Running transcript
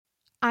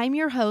I'm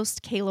your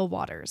host, Kayla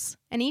Waters,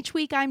 and each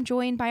week I'm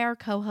joined by our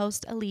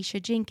co-host,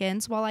 Alicia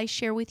Jenkins, while I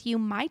share with you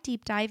my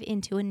deep dive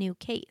into a new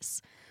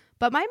case.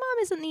 But my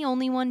mom isn't the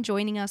only one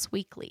joining us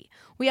weekly.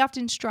 We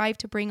often strive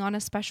to bring on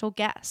a special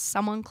guest,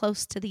 someone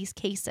close to these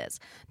cases,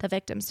 the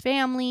victim's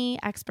family,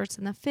 experts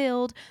in the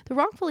field, the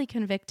wrongfully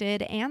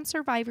convicted, and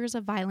survivors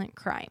of violent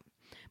crime.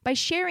 By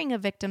sharing a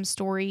victim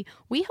story,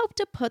 we hope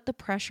to put the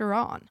pressure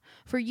on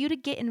for you to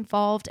get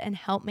involved and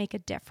help make a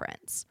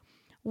difference.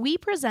 We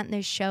present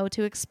this show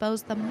to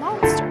expose the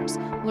monsters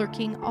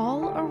lurking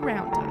all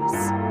around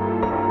us.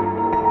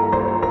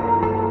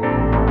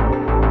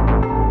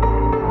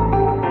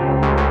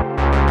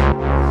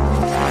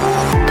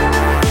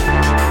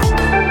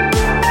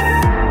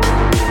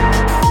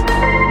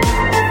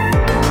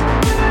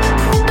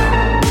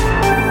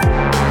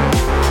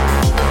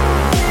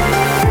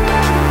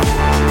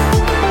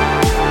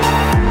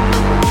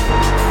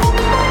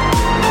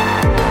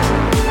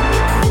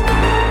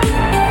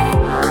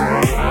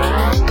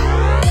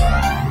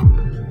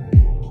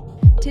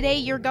 Today,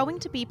 you're going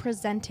to be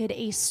presented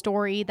a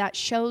story that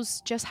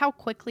shows just how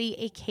quickly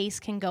a case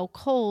can go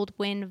cold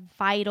when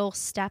vital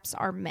steps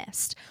are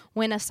missed,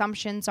 when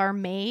assumptions are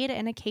made,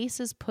 and a case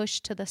is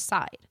pushed to the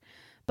side.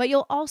 But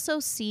you'll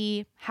also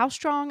see how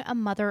strong a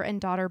mother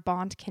and daughter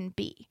bond can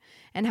be,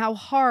 and how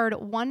hard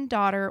one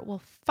daughter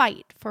will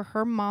fight for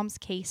her mom's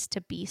case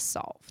to be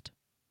solved.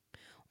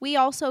 We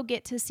also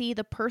get to see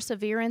the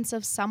perseverance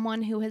of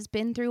someone who has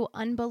been through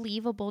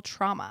unbelievable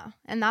trauma,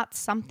 and that's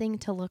something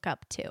to look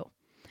up to.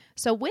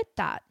 So with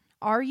that,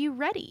 are you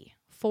ready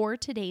for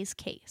today's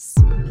case?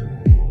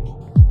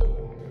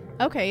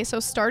 Okay, so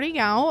starting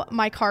out,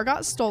 my car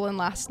got stolen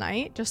last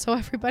night, just so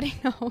everybody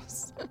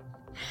knows.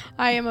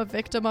 I am a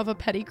victim of a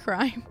petty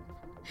crime.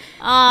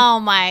 Oh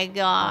my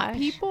gosh.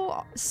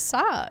 People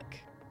suck.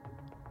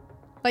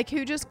 Like,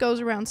 who just goes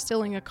around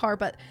stealing a car?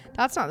 But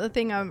that's not the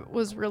thing I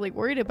was really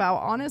worried about.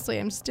 Honestly,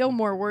 I'm still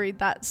more worried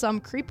that some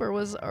creeper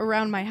was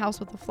around my house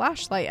with a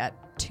flashlight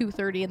at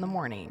 2:30 in the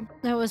morning.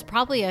 There was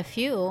probably a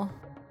few.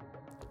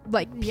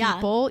 Like,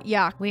 people,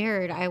 yeah.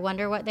 Weird. I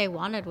wonder what they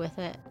wanted with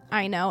it.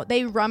 I know.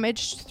 They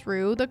rummaged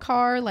through the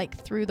car, like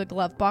through the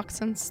glove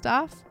box and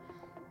stuff.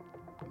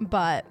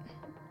 But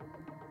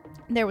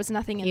there was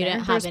nothing in there. You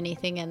didn't have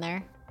anything in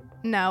there?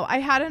 No. I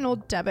had an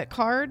old debit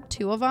card,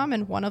 2 of them,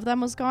 and one of them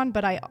was gone.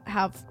 But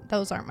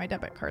those aren't my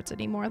debit cards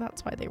anymore.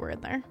 That's why they were in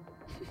there.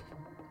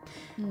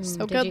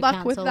 So good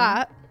luck with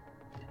that.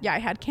 Yeah, I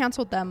had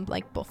canceled them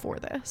like before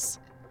this.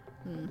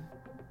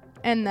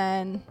 And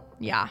then,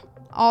 yeah.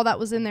 All that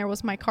was in there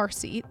was my car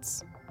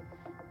seats,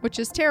 which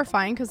is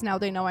terrifying because now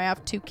they know I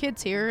have 2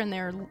 kids here and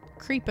they're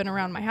creeping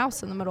around my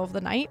house in the middle of the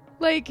night.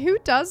 Like, who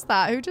does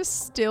that? Who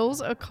just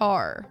steals a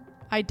car?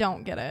 I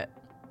don't get it.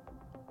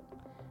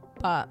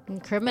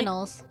 But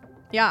criminals.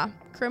 Yeah,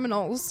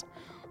 criminals.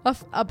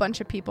 A bunch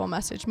of people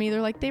messaged me.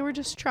 They're like, they were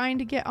just trying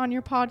to get on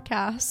your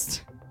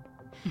podcast.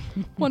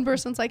 One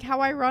person's like, how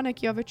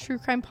ironic, you have a true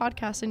crime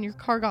podcast and your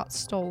car got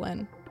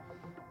stolen.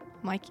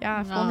 I'm like,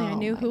 yeah, if only I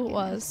knew who it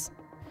was.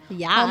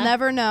 Yeah. I'll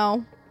never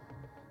know.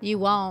 You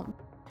won't.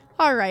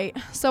 All right.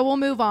 So we'll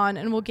move on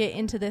and we'll get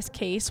into this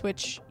case,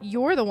 which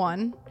you're the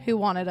one who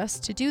wanted us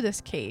to do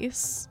this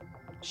case.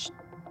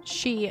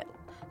 She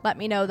let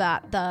me know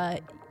that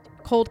the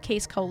Cold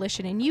Case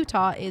Coalition in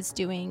Utah is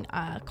doing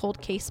a cold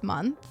case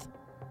month.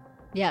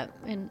 Yeah,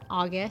 in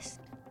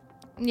August.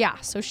 Yeah.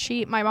 So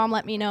my mom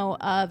let me know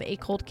of a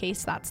cold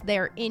case that's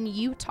there in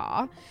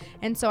Utah.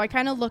 And so I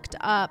kind of looked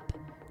up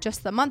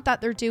just the month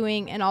that they're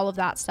doing and all of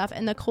that stuff.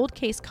 And the Cold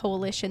Case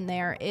Coalition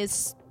there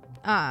is,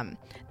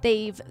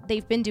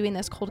 they've been doing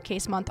this cold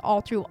case month all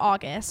through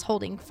August,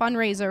 holding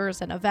fundraisers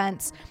and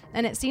events.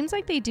 And it seems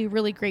like they do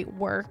really great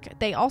work.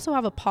 They also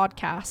have a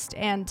podcast,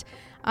 and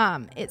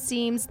it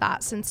seems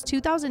that since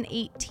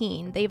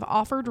 2018, they've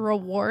offered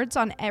rewards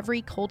on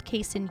every cold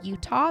case in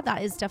Utah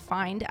that is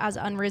defined as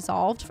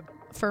unresolved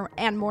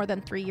and more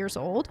than 3 years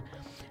old.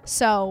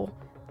 So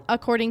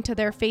according to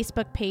their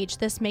Facebook page,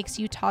 this makes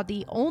Utah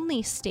the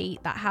only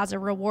state that has a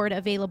reward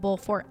available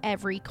for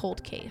every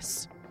cold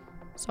case.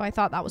 So I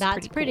thought that was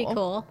pretty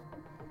cool.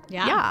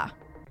 Yeah. Yeah.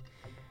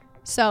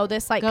 So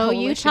this go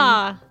coalition,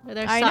 Utah.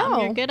 There's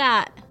something you're good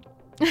at.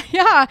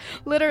 Yeah,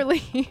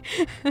 literally.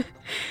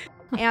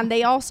 And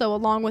they also,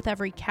 along with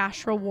every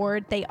cash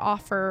reward they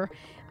offer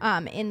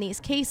in these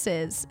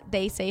cases,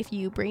 they say if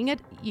you bring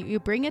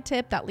a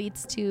tip that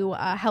leads to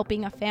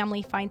helping a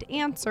family find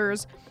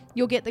answers,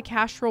 you'll get the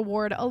cash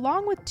reward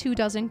along with 2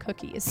 dozen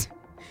cookies.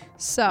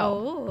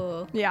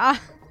 So, yeah,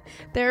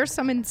 there's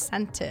some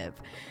incentive.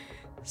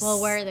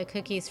 Well, where are the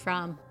cookies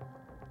from?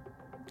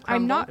 Crumble?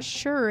 I'm not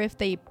sure if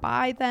they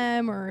buy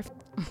them or if,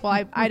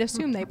 well, I'd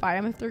assume they buy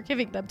them if they're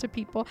giving them to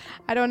people.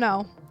 I don't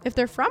know. If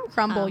they're from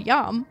Crumble,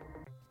 yum.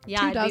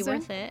 Yeah, 2 dozen. It'd be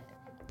worth it.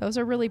 Those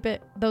are really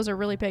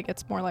big.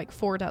 It's more like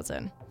 4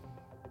 dozen.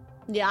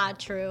 Yeah,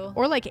 true.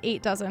 Or like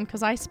 8 dozen,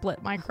 because I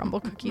split my crumble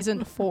cookies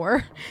into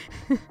 4.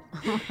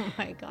 Oh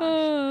my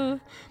gosh.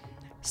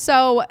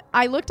 So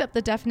I looked up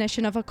the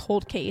definition of a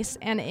cold case,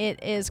 and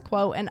it is,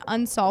 quote, an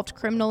unsolved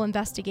criminal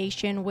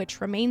investigation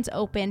which remains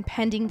open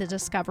pending the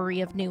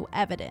discovery of new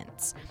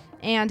evidence.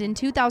 And in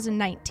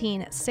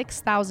 2019,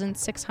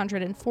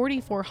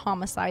 6,644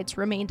 homicides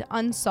remained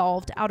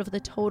unsolved out of the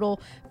total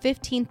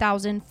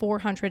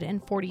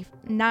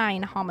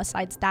 15,449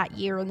 homicides that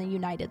year in the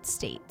United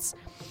States.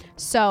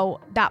 So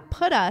that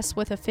put us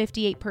with a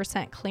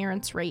 58%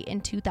 clearance rate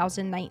in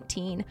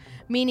 2019,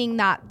 meaning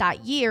that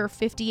that year,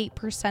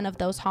 58% of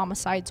those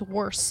homicides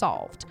were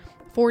solved.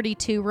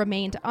 42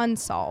 remained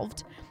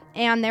unsolved.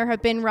 And there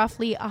have been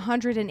roughly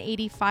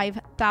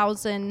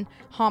 185,000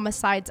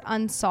 homicides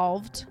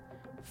unsolved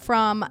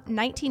from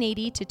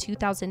 1980 to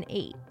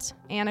 2008.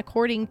 And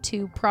according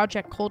to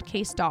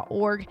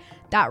projectcoldcase.org,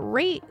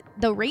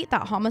 the rate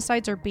that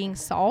homicides are being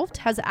solved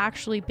has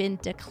actually been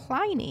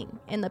declining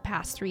in the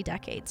past 3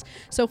 decades.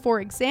 So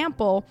for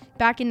example,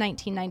 back in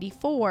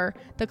 1994,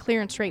 the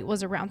clearance rate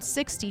was around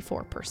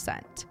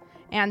 64%.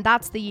 And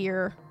that's the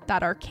year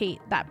that our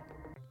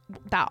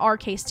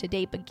case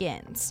today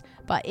begins,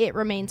 but it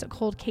remains a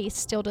cold case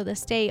still to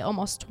this day,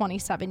 almost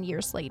 27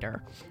 years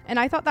later. And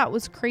I thought that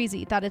was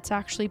crazy that it's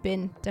actually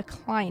been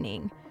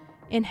declining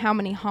in how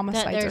many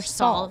homicides that they're are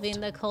solved. Solving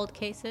the cold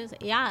cases.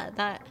 Yeah,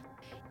 that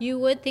you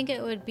would think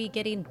it would be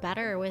getting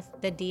better with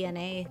the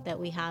DNA that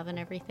we have and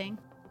everything.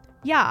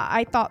 Yeah,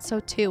 I thought so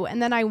too. And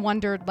then I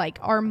wondered, like,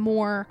 are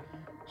more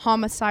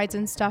homicides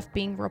and stuff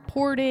being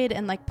reported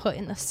and like put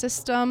in the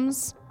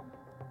systems?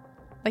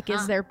 Like,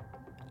 is there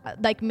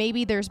like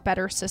maybe there's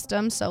better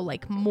systems, so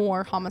like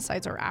more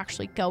homicides are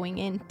actually going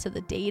into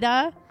the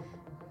data.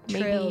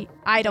 Maybe. True.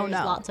 I don't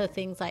know. Lots of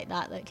things like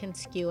that can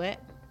skew it.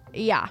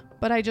 Yeah,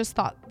 but I just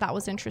thought that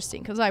was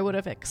interesting because I would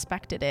have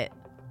expected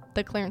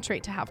the clearance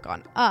rate to have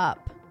gone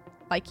up,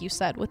 like you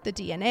said, with the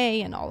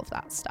DNA and all of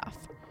that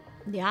stuff.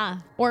 Yeah.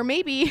 Or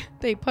maybe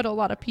they put a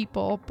lot of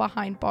people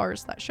behind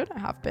bars that shouldn't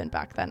have been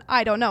back then.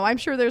 I don't know. I'm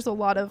sure there's a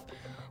lot of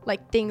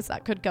like things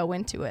that could go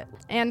into it.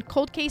 And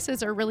cold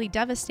cases are really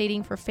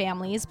devastating for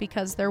families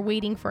because they're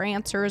waiting for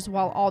answers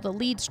while all the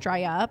leads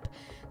dry up.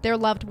 Their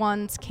loved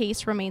one's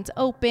case remains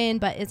open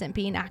but isn't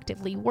being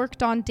actively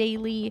worked on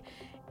daily.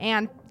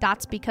 And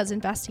that's because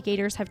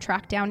investigators have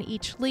tracked down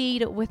each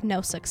lead with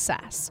no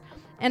success.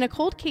 And a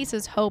cold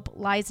case's hope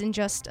lies in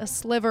just a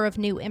sliver of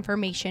new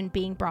information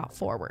being brought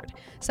forward,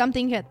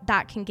 something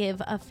that can give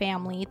a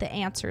family the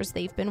answers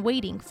they've been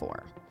waiting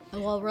for.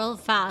 Well, real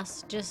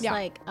fast,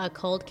 like a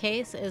cold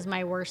case is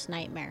my worst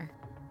nightmare.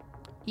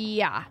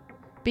 Yeah,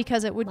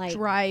 because it would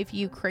drive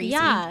you crazy.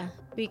 Yeah,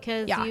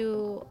 because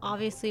you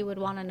obviously would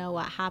want to know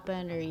what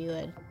happened, or you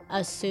would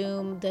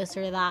assume this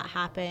or that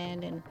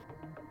happened, and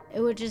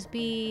it would just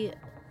be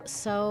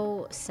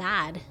so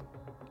sad.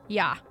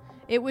 Yeah,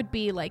 it would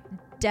be like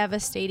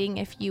devastating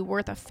if you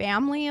were the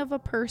family of a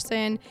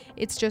person.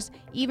 It's just,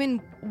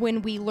 even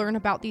when we learn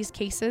about these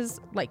cases,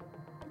 like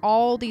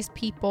all these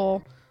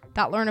people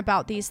that learn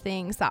about these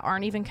things that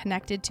aren't even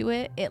connected to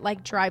it, it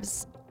like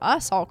drives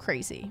us all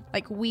crazy.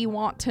 Like we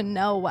want to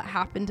know what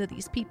happened to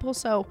these people,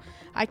 so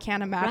I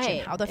can't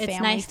imagine how the family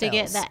feels. It's nice to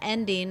get the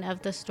ending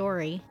of the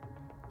story.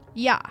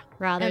 Yeah.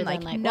 Rather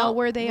than like know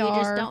where they are. We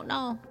just don't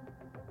know.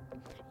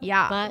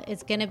 Yeah. But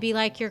it's going to be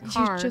like your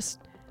car.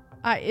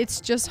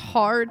 It's just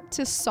hard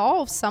to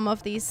solve some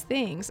of these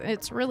things.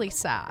 It's really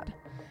sad.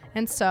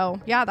 And so,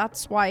 yeah,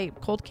 that's why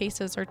cold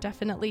cases are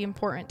definitely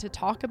important to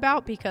talk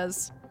about,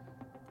 because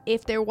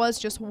if there was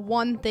just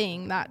one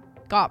thing that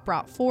got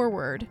brought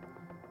forward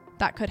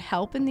that could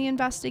help in the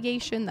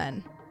investigation,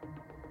 then,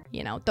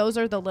 you know, those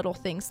are the little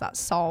things that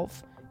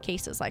solve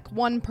cases. Like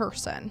one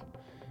person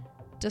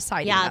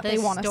deciding that they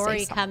want to say something. Yeah,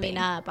 the story coming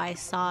up, I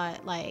saw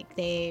it, like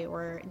they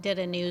did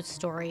a news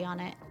story on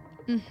it.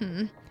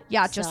 Mm-hmm.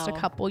 Yeah, just a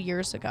couple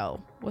years ago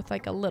with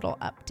like a little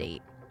update.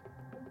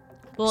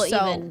 Well,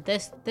 even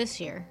this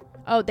year.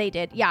 Oh, they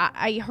did. Yeah,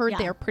 I heard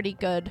they're pretty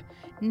good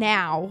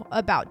now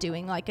about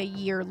doing like a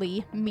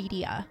yearly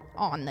media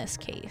on this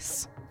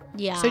case.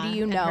 Yeah. So do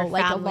you know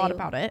like a lot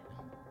about it?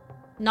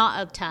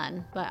 Not a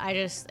ton, but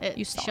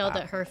it showed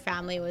that her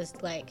family was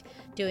like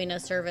doing a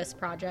service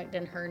project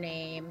in her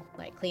name,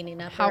 like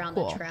cleaning up around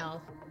the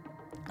trail.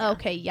 Yeah.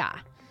 Okay, yeah.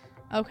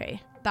 Okay,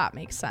 that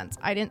makes sense.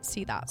 I didn't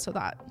see that, so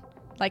that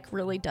like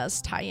really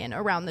does tie in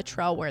around the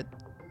trail where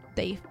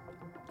they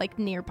like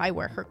nearby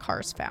where her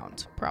car's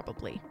found,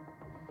 probably.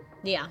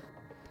 Yeah.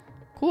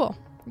 Cool.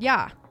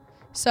 Yeah.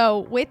 So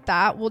with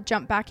that, we'll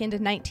jump back into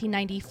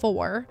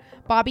 1994.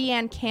 Bobbi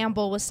Ann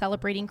Campbell was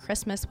celebrating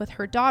Christmas with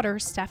her daughter,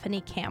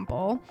 Stephanie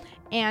Campbell,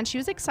 and she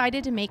was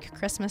excited to make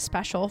Christmas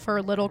special for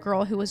a little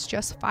girl who was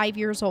just 5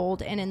 years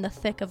old and in the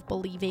thick of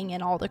believing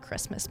in all the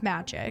Christmas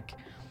magic.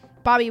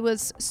 Bobbi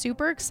was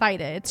super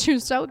excited. She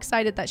was so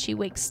excited that she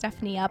wakes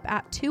Stephanie up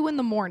at 2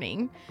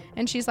 a.m.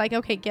 and she's like,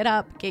 okay, get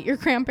up, get your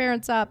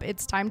grandparents up.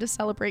 It's time to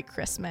celebrate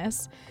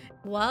Christmas.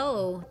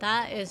 Whoa,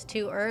 that is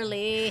too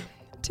early.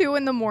 2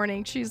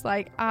 a.m. She's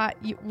like,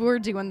 we're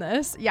doing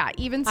this. Yeah,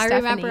 even Stephanie. I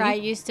remember I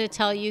used to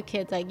tell you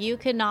kids, like, you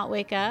could not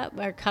wake up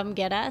or come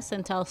get us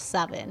until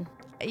 7.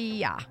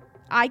 Yeah.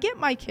 I get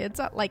my kids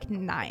at like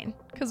 9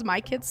 because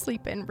my kids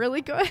sleep in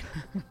really good.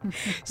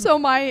 So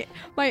my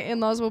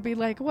in-laws will be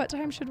like, what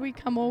time should we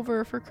come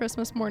over for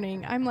Christmas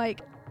morning? I'm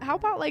like, how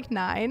about like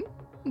 9?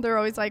 They're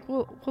always like,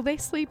 will they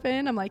sleep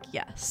in? I'm like,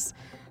 yes,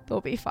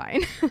 they'll be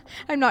fine.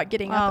 I'm not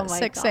getting up at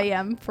 6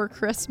 a.m. for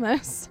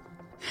Christmas.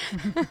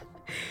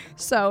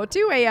 So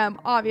 2 a.m.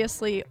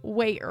 obviously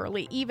way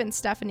early. Even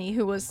Stephanie,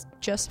 who was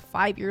just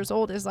 5 years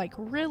old, is like,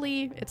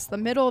 really? It's the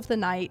middle of the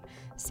night.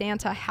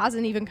 Santa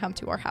hasn't even come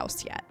to our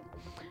house yet.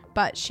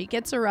 But she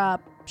gets her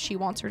up. She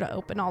wants her to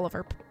open all of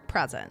her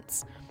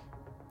presents.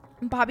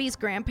 Bobbi's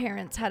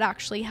grandparents had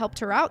actually helped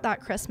her out that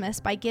Christmas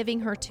by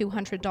giving her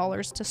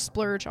 $200 to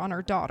splurge on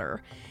her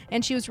daughter,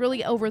 and she was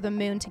really over the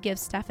moon to give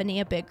Stephanie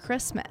a big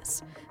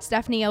Christmas.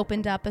 Stephanie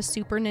opened up a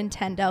Super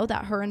Nintendo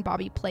that her and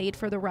Bobbi played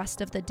for the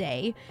rest of the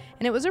day,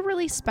 and it was a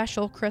really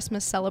special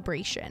Christmas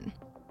celebration.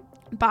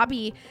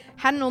 Bobbi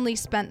hadn't only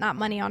spent that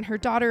money on her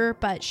daughter,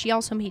 but she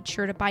also made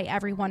sure to buy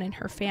everyone in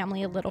her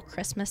family a little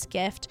Christmas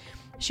gift.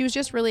 She was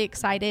just really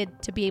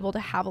excited to be able to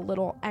have a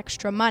little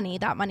extra money,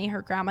 that money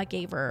her grandma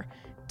gave her,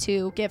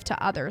 to give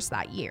to others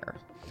that year.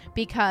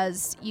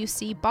 Because you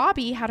see,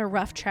 Bobbi had a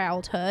rough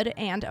childhood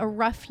and a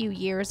rough few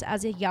years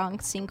as a young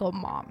single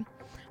mom.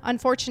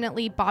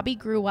 Unfortunately, Bobbi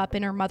grew up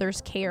in her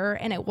mother's care,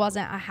 and it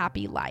wasn't a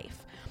happy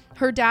life.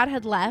 Her dad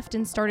had left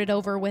and started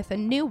over with a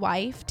new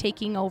wife,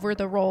 taking on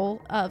the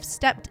role of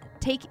stepdad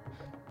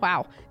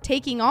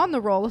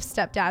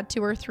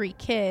to her 3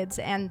 kids,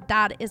 and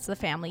that is the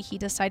family he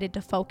decided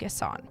to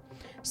focus on.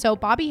 So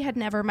Bobbi had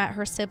never met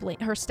her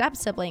step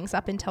siblings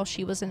up until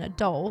she was an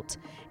adult,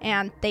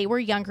 and they were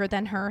younger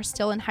than her,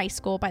 still in high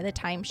school by the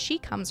time she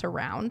comes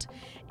around.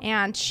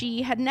 And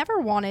she had never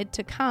wanted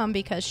to come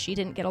because she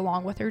didn't get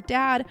along with her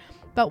dad,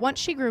 but once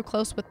she grew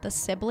close with the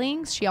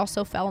siblings, she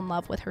also fell in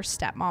love with her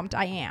stepmom,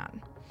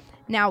 Diane.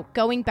 Now,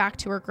 going back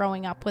to her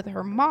growing up with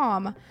her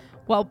mom,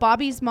 well,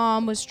 Bobbi's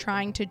mom was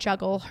trying to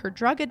juggle her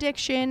drug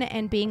addiction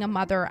and being a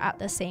mother at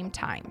the same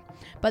time,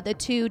 but the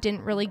two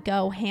didn't really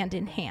go hand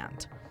in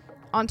hand.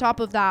 On top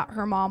of that,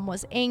 her mom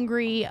was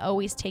angry,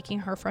 always taking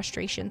her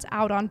frustrations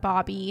out on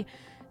Bobbi.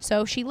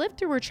 So she lived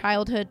through her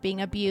childhood being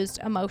abused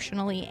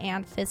emotionally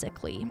and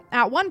physically.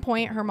 At one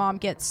point, her mom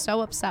gets so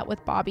upset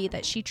with Bobbi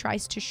that she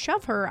tries to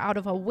shove her out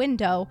of a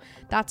window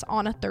that's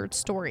on a 3rd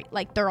story.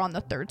 Like, they're on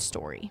the 3rd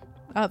story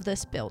of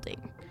this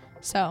building.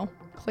 So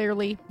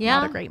clearly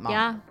not a great mom.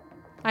 Yeah,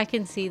 I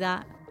can see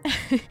that.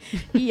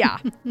 Yeah,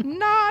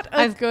 not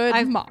a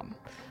good mom.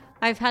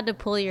 I've had to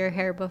pull your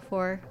hair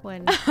before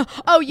when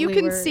oh, you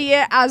can see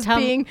it as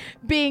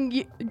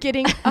being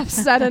getting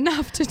upset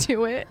enough to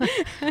do it.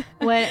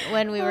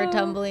 when we were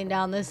tumbling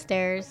down the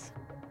stairs.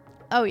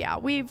 Oh yeah,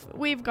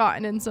 we've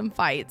gotten in some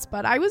fights,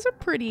 but I was a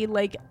pretty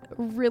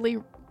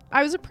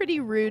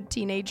rude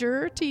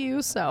teenager to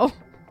you, so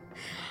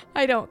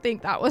I don't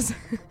think that was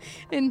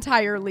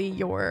entirely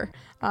your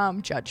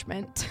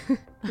judgment.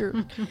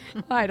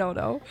 I don't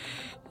know.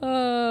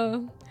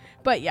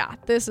 But yeah,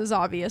 this is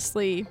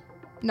obviously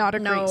not a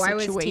great situation. No, I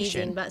was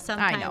teasing, but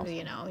sometimes,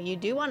 you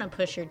do want to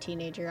push your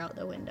teenager out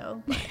the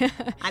window.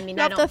 I mean,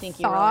 I don't think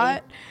you really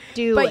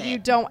do but you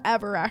don't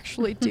ever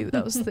actually do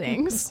those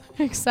things.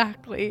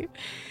 Exactly.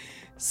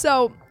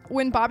 So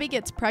when Bobbi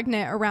gets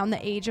pregnant around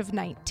the age of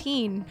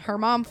 19, her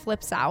mom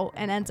flips out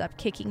and ends up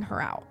kicking her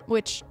out,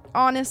 which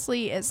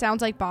honestly, it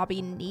sounds like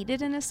Bobbi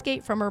needed an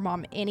escape from her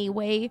mom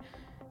anyway.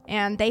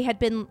 And they had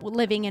been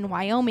living in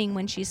Wyoming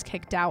when she's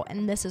kicked out,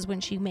 and this is when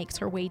she makes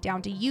her way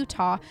down to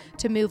Utah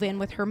to move in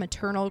with her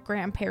maternal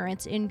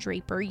grandparents in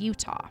Draper,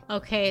 Utah.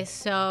 Okay,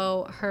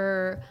 so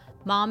her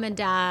mom and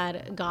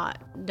dad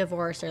got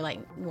divorced or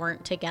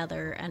weren't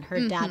together, and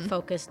her dad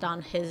focused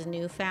on his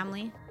new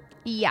family?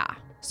 Yeah.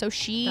 So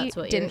she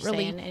didn't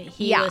really... And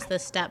he was the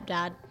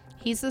stepdad?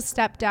 He's the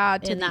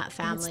stepdad to that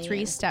family. His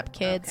 3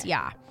 stepkids, okay.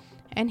 Yeah.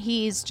 And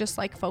he's just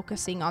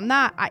focusing on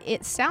that.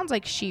 It sounds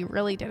like she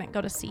really didn't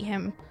go to see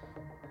him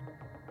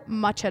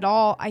much at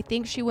all. I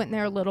think she went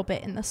there a little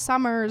bit in the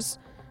summers,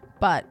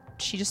 but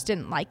she just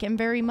didn't like him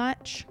very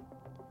much.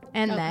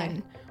 And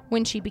then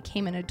when she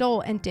became an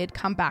adult and did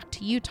come back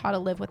to Utah to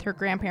live with her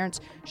grandparents,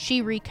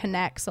 she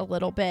reconnects a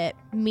little bit,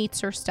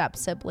 meets her step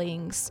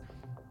siblings,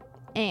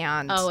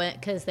 and... Oh,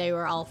 because they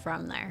were all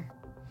from there.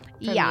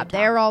 Yeah, Utah.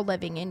 They're all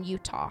living in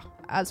Utah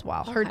as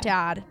well. Okay. Her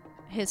dad...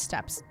 his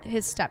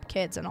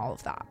stepkids and all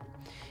of that.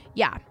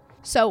 Yeah.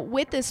 So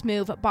with this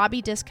move,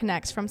 Bobbi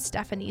disconnects from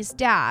Stephanie's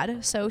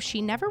dad, so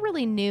she never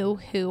really knew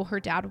who her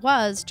dad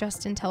was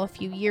just until a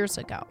few years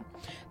ago.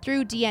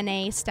 Through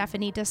DNA,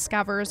 Stephanie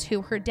discovers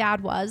who her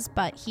dad was,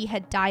 but he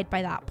had died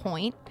by that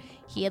point.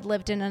 He had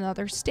lived in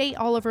another state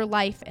all of her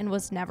life and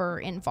was never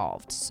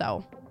involved,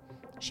 so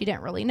she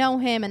didn't really know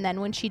him. And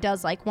then when she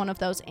does one of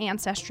those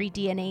ancestry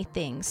DNA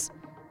things,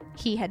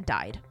 he had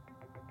died.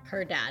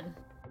 Her dad.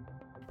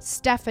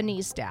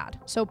 Stephanie's dad,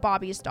 so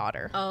Bobbi's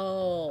daughter.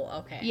 Oh,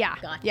 okay. Yeah,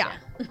 gotcha. Yeah.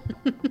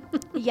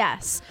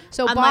 Yes.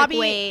 So I'm Bobbi.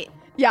 Wait.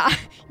 Yeah,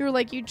 you were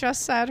you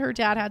just said her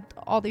dad had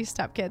all these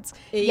stepkids.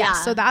 Yeah.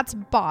 So that's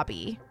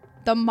Bobbi.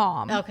 the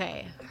mom.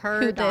 Okay,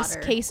 who this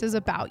case is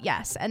about,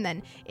 yes. And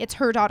then it's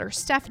her daughter,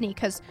 Stephanie,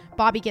 because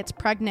Bobbi gets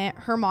pregnant.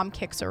 Her mom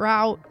kicks her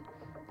out.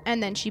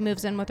 And then she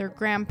moves in with her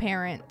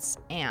grandparents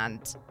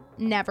and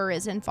never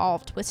is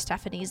involved with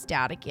Stephanie's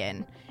dad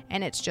again.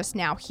 And it's just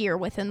now here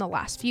within the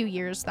last few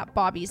years that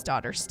Bobbi's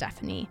daughter,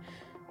 Stephanie,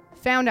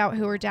 found out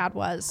who her dad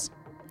was.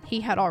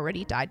 He had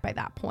already died by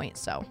that point,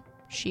 so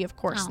she, of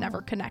course,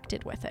 never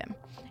connected with him.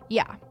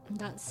 Yeah.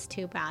 That's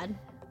too bad.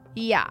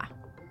 Yeah.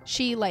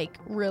 She,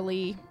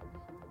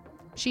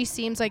 she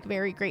seems like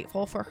very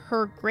grateful for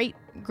her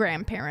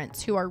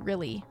great-grandparents, who are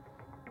really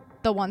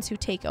the ones who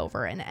take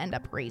over and end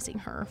up raising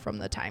her from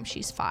the time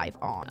she's 5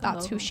 on.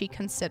 That's who she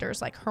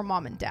considers like her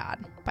mom and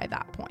dad by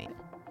that point.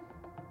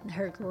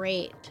 Her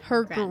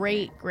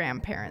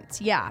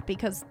great-grandparents. Yeah,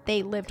 because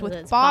they lived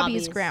with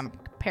Bobbi's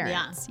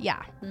grandparents.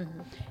 Yeah.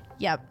 Mm-hmm.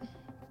 Yep.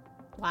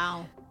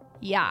 Wow.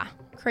 Yeah.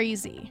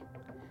 Crazy.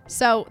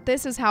 So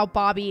this is how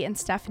Bobbi and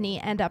Stephanie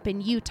end up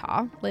in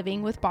Utah,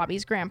 living with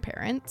Bobbi's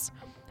grandparents.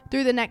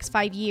 Through the next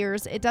 5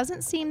 years, it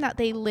doesn't seem that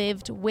they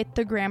lived with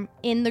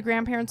in the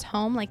grandparents'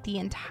 home like the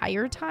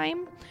entire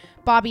time.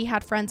 Bobbi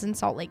had friends in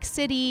Salt Lake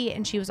City,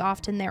 and she was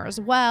often there as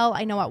well.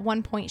 I know at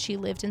one point she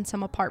lived in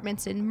some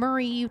apartments in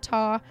Murray,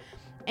 Utah.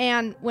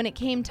 And when it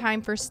came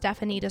time for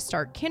Stephanie to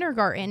start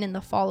kindergarten in the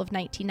fall of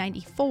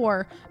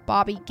 1994,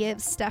 Bobbi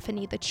gives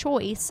Stephanie the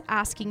choice,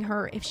 asking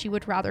her if she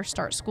would rather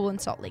start school in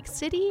Salt Lake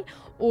City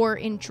or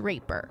in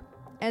Draper.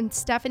 And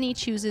Stephanie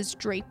chooses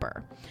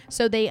Draper.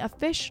 So they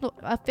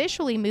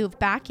officially move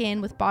back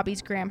in with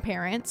Bobbi's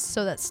grandparents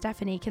so that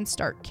Stephanie can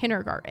start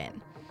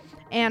kindergarten.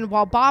 And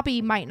while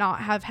Bobbi might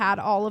not have had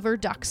all of her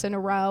ducks in a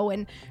row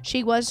and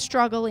she was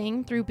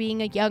struggling through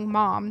being a young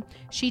mom,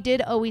 she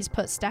did always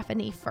put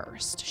Stephanie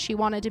first. She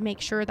wanted to make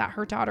sure that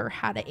her daughter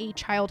had a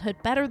childhood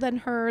better than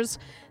hers.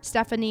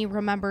 Stephanie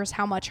remembers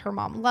how much her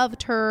mom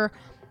loved her.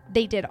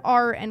 They did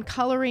art and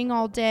coloring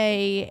all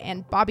day,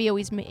 and Bobbi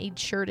always made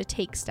sure to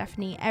take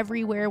Stephanie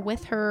everywhere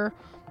with her.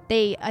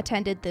 They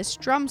attended this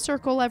drum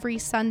circle every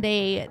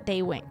Sunday.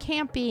 They went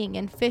camping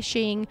and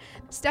fishing.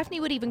 Stephanie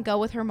would even go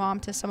with her mom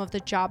to some of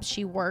the jobs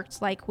she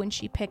worked, like when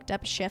she picked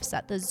up shifts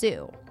at the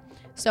zoo.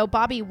 So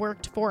Bobbi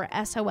worked for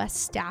SOS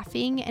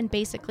Staffing and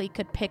basically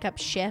could pick up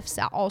shifts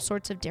at all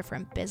sorts of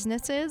different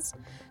businesses.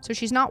 So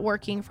she's not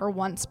working for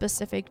one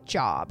specific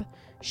job.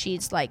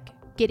 She's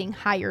getting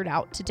hired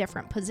out to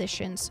different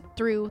positions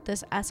through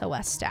this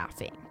SOS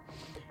Staffing.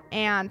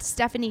 And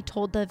Stephanie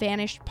told the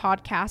Vanished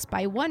podcast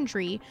by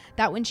Wondery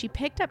that when she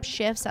picked up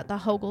shifts at the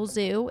Hogle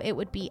Zoo, it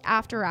would be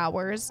after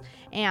hours,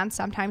 and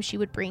sometimes she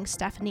would bring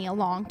Stephanie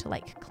along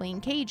to clean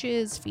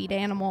cages, feed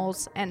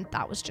animals, and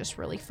that was just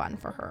really fun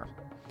for her.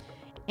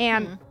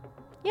 And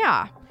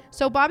yeah,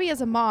 so Bobbi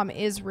as a mom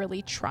is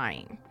really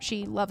trying.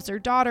 She loves her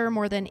daughter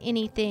more than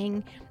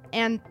anything,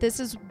 and this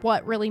is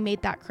what really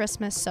made that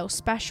Christmas so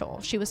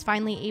special. She was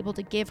finally able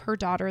to give her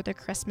daughter the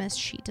Christmas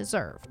she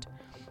deserved.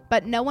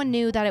 But no one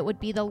knew that it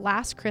would be the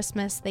last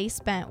Christmas they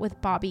spent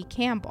with Bobbi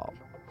Campbell.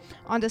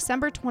 On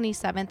December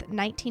 27th,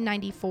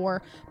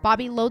 1994,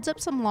 Bobbi loads up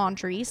some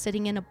laundry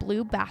sitting in a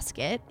blue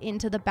basket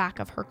into the back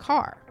of her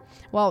car.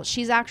 Well,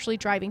 she's actually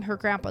driving her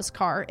grandpa's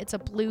car. It's a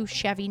blue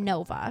Chevy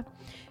Nova.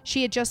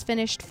 She had just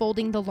finished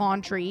folding the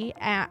laundry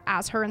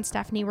as her and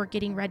Stephanie were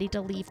getting ready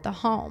to leave the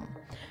home.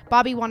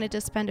 Bobbi wanted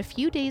to spend a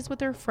few days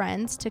with her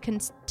friends to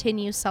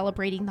continue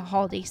celebrating the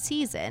holiday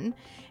season,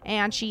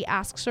 and she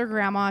asks her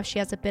grandma if she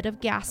has a bit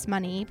of gas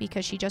money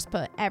because she just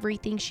put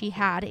everything she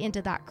had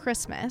into that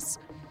Christmas.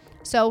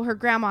 So her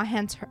grandma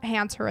hands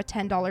her a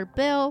 $10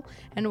 bill,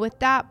 and with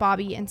that,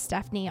 Bobbi and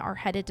Stephanie are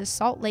headed to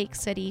Salt Lake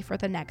City for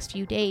the next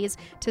few days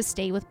to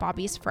stay with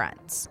Bobbi's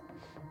friends.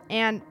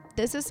 And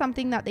this is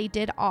something that they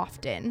did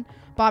often.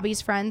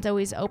 Bobbi's friends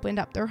always opened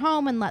up their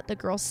home and let the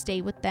girls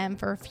stay with them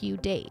for a few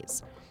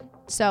days.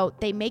 So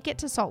they make it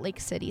to Salt Lake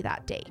City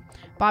that day.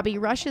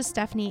 Bobbi rushes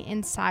Stephanie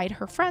inside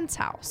her friend's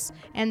house,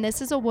 and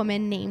this is a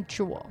woman named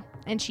Jewel.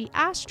 And she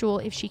asks Jewel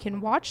if she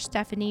can watch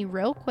Stephanie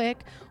real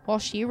quick while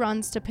she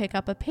runs to pick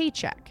up a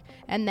paycheck,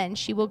 and then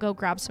she will go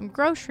grab some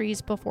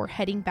groceries before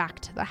heading back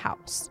to the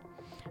house.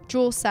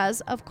 Jewel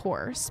says, of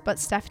course, but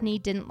Stephanie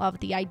didn't love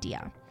the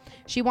idea.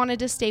 She wanted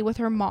to stay with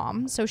her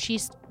mom, so she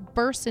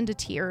bursts into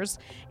tears,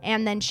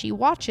 and then she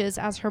watches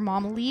as her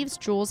mom leaves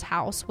Jewel's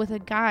house with a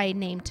guy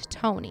named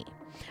Tony,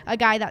 a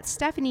guy that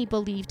Stephanie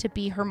believed to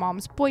be her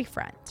mom's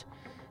boyfriend.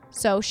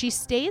 So she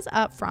stays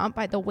up front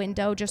by the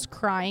window just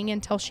crying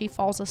until she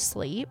falls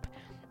asleep.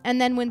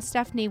 And then when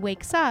Stephanie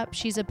wakes up,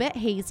 she's a bit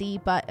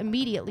hazy, but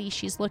immediately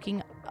she's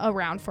looking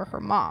around for her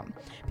mom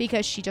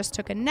because she just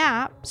took a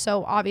nap,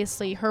 so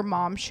obviously her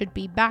mom should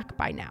be back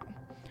by now.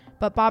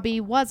 But Bobbi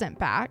wasn't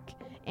back,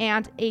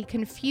 and a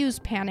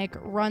confused panic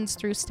runs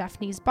through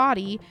Stephanie's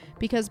body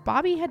because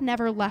Bobbi had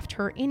never left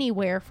her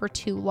anywhere for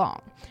too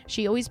long.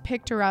 She always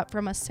picked her up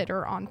from a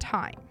sitter on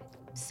time.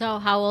 So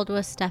how old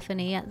was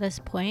Stephanie at this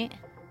point?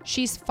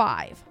 She's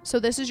 5. So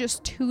this is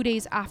just 2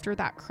 days after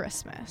that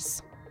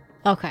Christmas.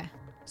 Okay.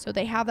 So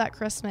they have that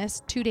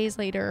Christmas. 2 days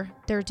later,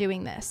 they're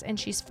doing this. And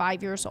she's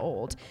 5 years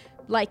old,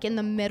 in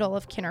the middle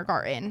of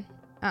kindergarten.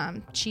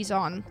 She's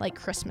on like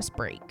Christmas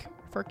break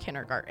for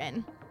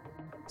kindergarten.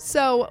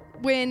 So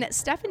when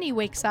Stephanie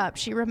wakes up,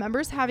 she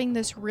remembers having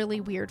this really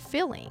weird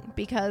feeling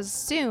because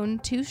soon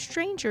 2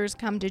 strangers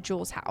come to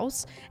Jules'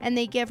 house and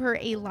they give her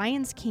a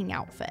Lion's King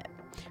outfit.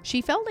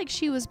 She felt like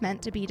she was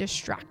meant to be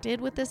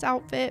distracted with this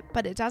outfit,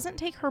 but it doesn't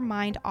take her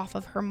mind off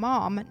of her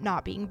mom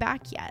not being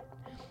back yet.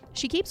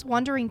 She keeps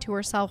wondering to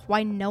herself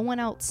why no one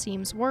else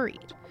seems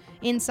worried.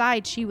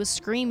 Inside, she was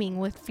screaming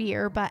with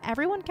fear, but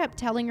everyone kept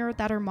telling her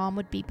that her mom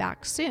would be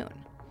back soon.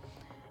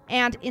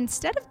 And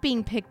instead of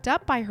being picked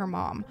up by her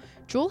mom,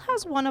 Jewel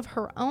has one of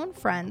her own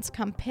friends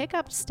come pick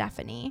up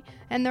Stephanie,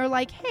 and they're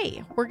like,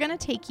 hey, we're going to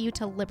take you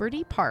to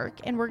Liberty Park,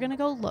 and we're going to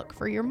go look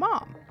for your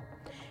mom.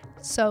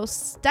 So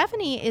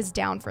Stephanie is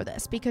down for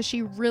this because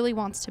she really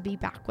wants to be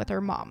back with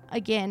her mom.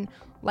 Again,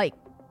 like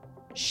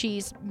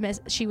she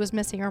was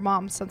missing her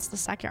mom since the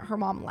second her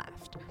mom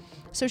left.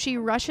 So she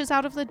rushes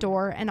out of the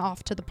door and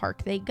off to the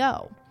park they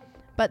go.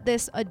 But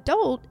this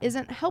adult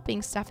isn't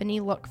helping Stephanie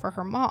look for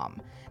her mom.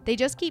 They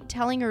just keep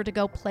telling her to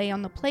go play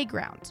on the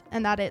playground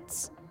and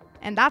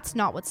that's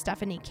not what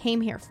Stephanie came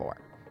here for.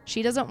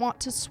 She doesn't want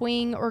to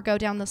swing or go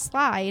down the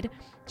slide.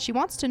 She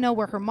wants to know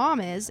where her mom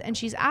is, and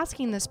she's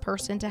asking this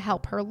person to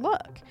help her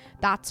look.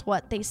 That's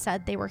what they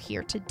said they were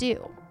here to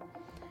do.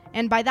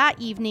 And by that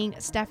evening,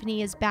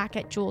 Stephanie is back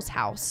at Jules'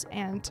 house,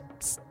 and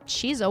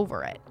she's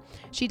over it.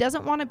 She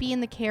doesn't want to be in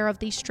the care of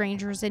these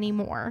strangers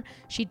anymore.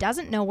 She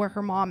doesn't know where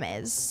her mom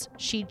is.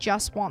 She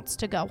just wants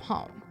to go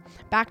home,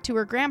 back to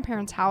her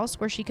grandparents' house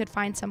where she could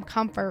find some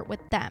comfort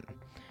with them.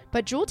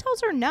 But Jewel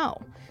tells her no,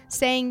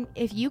 saying,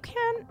 if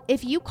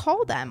you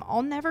call them,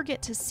 I'll never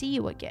get to see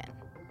you again.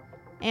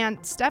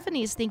 And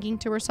Stephanie's thinking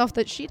to herself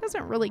that she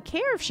doesn't really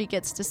care if she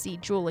gets to see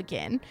Jewel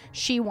again.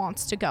 She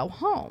wants to go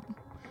home.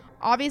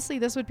 Obviously,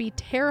 this would be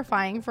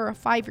terrifying for a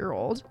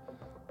 5-year-old.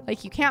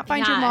 Like, you can't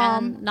find your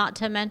mom. And not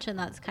to mention,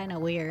 that's kind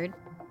of weird.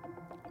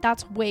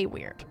 That's way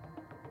weird.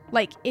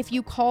 Like, if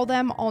you call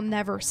them, I'll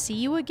never see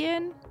you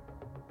again.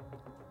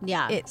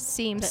 Yeah. It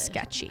seems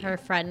sketchy. Her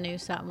friend knew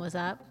something was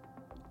up.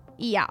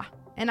 Yeah.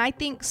 And I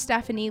think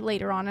Stephanie,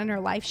 later on in her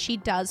life, she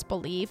does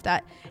believe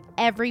that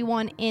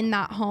everyone in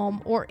that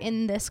home or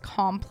in this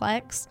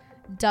complex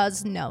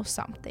does know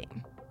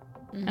something.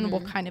 Mm-hmm. And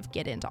we'll kind of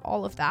get into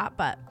all of that,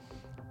 but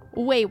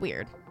way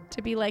weird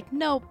to be like,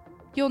 nope,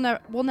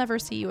 we'll never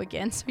see you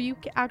again. So you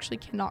actually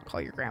cannot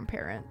call your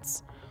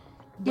grandparents.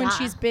 Yeah. When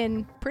she's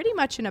been pretty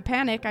much in a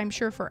panic, I'm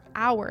sure, for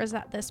hours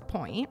at this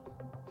point.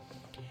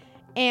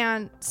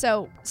 And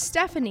so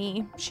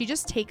Stephanie, she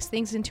just takes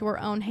things into her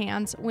own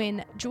hands.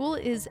 When Jewel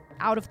is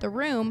out of the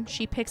room,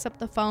 she picks up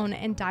the phone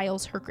and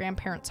dials her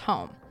grandparents'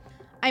 home.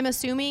 I'm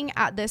assuming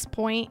at this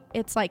point,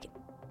 it's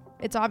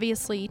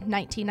obviously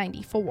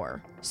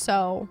 1994.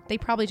 So they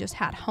probably just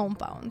had home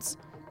phones,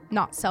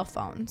 not cell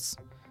phones.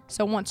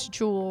 So once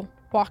Jewel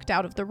walked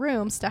out of the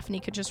room, Stephanie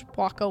could just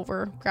walk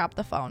over, grab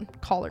the phone,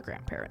 call her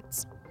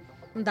grandparents.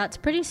 That's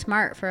pretty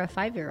smart for a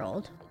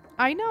 5-year-old.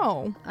 I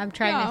know. I'm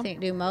trying to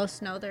think. Do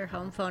most know their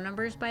home phone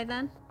numbers by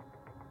then?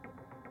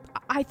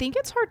 I think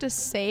it's hard to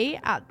say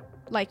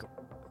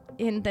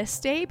in this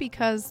day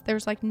because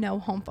there's no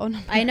home phone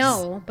numbers. I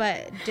know,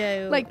 but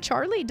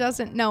Charlie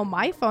doesn't know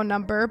my phone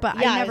number, but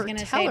I never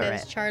tell her it.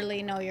 Does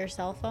Charlie know your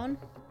cell phone?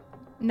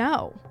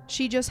 No,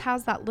 she just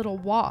has that little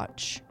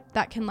watch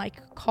that can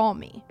call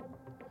me.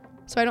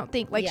 So I don't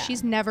think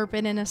she's never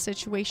been in a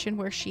situation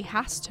where she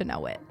has to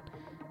know it.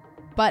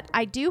 But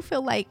I do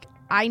feel like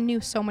I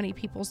knew so many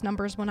people's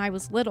numbers when I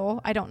was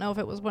little. I don't know if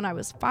it was when I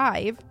was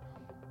 5,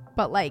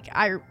 but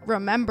I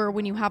remember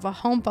when you have a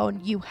home phone,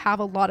 you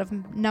have a lot of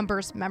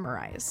numbers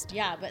memorized.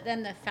 Yeah, but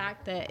then the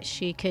fact that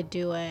she could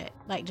do it,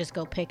 just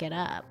go pick it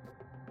up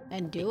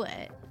and do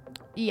it.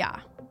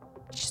 Yeah.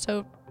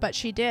 But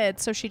she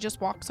did. So she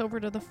just walks over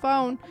to the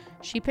phone.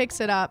 She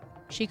picks it up.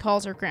 She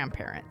calls her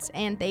grandparents,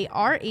 and they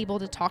are able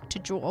to talk to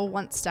Jewel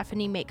once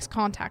Stephanie makes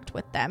contact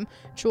with them.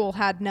 Jewel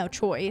had no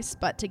choice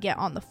but to get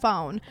on the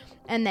phone,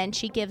 and then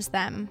she gives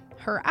them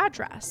her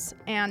address,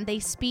 and they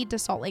speed to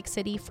Salt Lake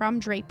City from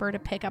Draper to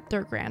pick up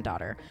their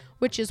granddaughter,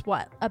 which is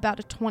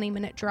about a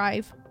 20-minute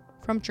drive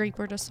from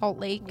Draper to Salt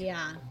Lake.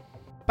 Yeah.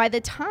 By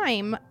the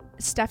time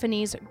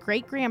Stephanie's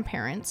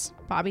great-grandparents,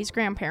 Bobbi's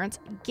grandparents,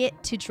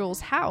 get to Jewel's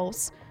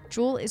house,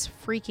 Jewel is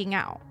freaking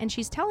out, and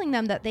she's telling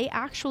them that they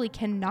actually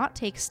cannot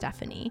take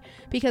Stephanie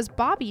because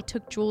Bobbi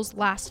took Jewel's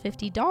last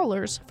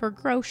 $50 for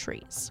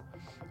groceries.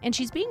 And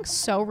she's being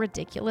so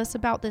ridiculous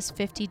about this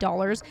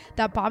 $50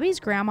 that Bobbi's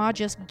grandma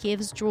just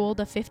gives Jewel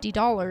the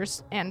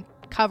 $50 and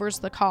covers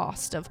the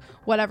cost of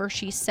whatever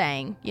she's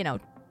saying.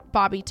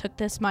 Bobbi took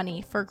this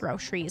money for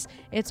groceries.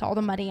 It's all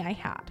the money I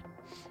had.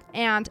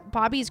 And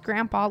Bobbi's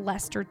grandpa,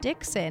 Lester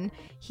Dixon,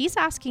 he's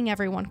asking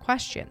everyone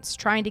questions,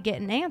 trying to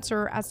get an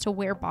answer as to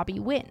where Bobbi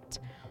went.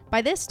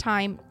 By this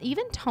time,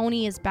 even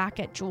Tony is back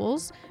at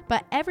Jewel's,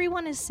 but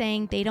everyone is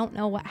saying they don't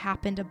know what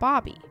happened to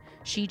Bobbi.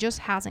 She just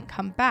hasn't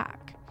come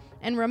back.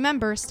 And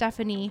remember,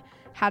 Stephanie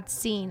had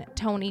seen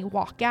Tony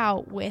walk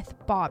out with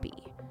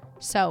Bobbi.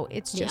 So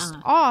it's just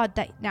odd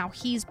that now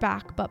he's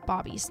back, but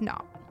Bobbi's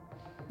not.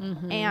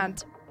 Mm-hmm.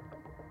 And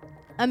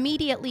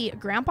Immediately,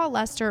 Grandpa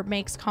Lester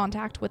makes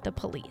contact with the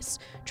police,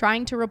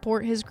 trying to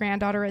report his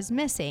granddaughter as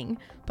missing,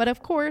 but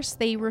of course,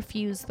 they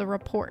refuse the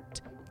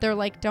report. They're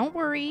like, don't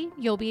worry,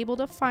 you'll be able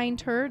to find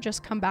her,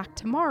 just come back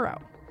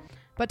tomorrow.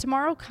 But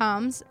tomorrow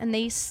comes, and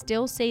they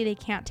still say they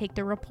can't take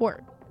the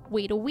report.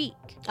 Wait a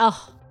week.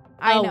 Oh,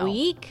 I know. A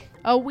week?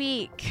 A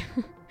week.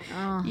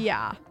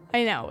 Yeah,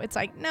 I know. It's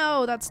like,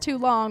 no, that's too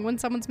long. When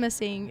someone's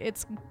missing,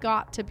 it's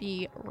got to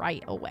be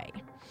right away.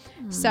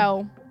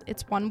 So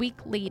it's 1 week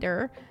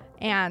later,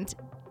 and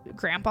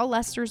Grandpa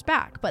Lester's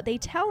back, but they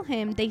tell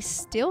him they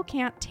still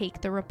can't take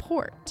the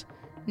report.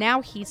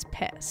 Now he's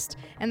pissed,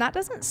 and that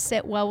doesn't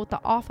sit well with the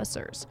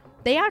officers.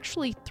 They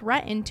actually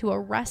threaten to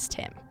arrest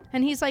him.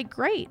 And he's like,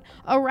 great,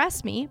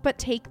 arrest me, but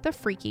take the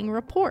freaking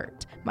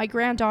report. My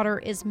granddaughter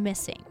is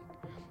missing.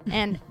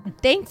 And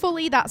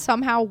thankfully that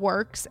somehow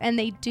works, and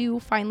they do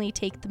finally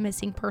take the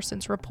missing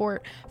persons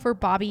report for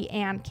Bobbi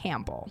and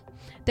Campbell.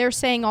 They're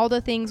saying all the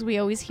things we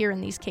always hear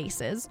in these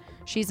cases.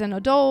 She's an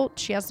adult,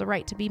 she has the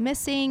right to be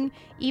missing.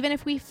 Even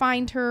if we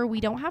find her, we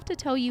don't have to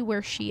tell you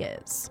where she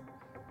is.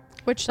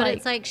 But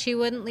it's like she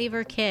wouldn't leave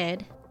her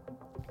kid.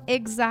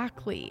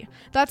 Exactly.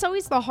 That's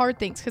always the hard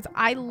things, because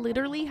I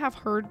literally have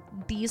heard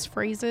these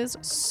phrases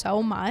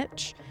so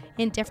much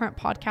in different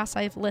podcasts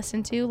I've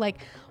listened to, like,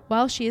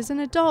 well, she is an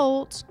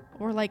adult,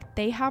 or like,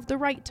 they have the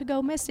right to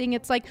go missing.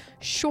 It's like,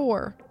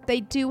 sure,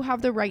 they do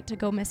have the right to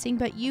go missing,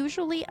 but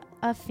usually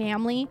a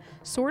family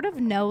sort of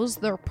knows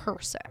their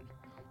person.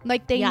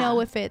 Like, they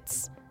know if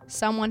it's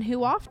someone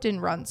who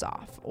often runs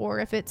off, or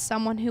if it's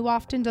someone who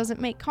often doesn't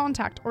make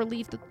contact or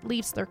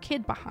leaves their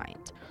kid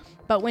behind.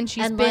 But when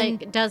she's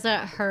does it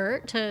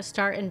hurt to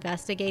start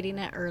investigating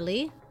it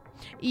early?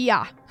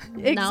 Yeah,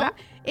 No?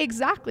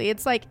 Exactly.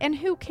 It's like, and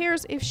who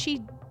cares if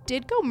she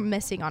did go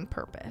missing on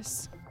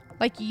purpose?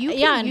 Like, you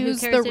can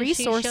use the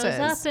resources. She shows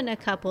up in a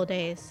couple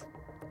days.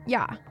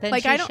 Yeah, then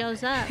like, she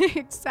shows up.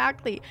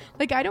 Exactly.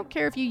 Like, I don't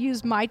care if you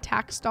use my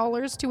tax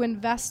dollars to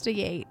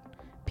investigate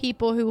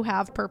people who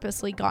have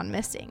purposely gone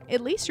missing.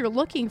 At least you're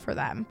looking for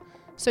them,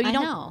 so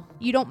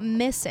you don't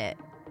miss it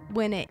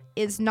when it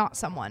is not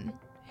someone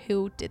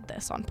who did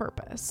this on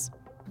purpose.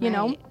 You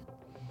know?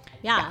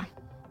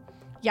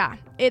 Yeah,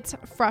 it's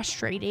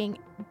frustrating.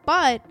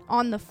 But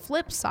on the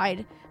flip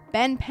side,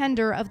 Ben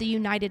Pender of the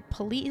Unified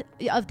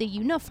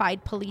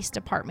Police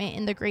Department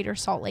in the Greater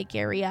Salt Lake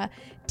area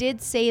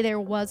did say there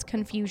was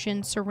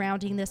confusion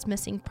surrounding this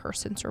missing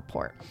persons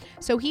report.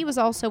 So he was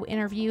also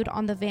interviewed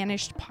on the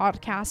Vanished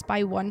podcast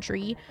by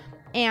Wondery,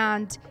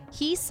 and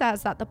he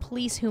says that the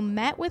police who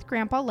met with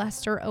Grandpa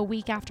Lester a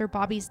week after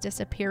Bobbi's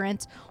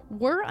disappearance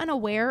were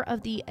unaware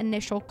of the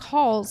initial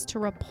calls to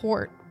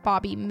report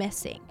Bobbi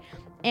missing.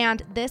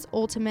 And this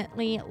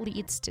ultimately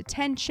leads to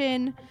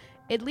tension.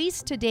 At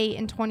least to date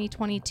in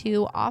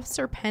 2022,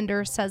 Officer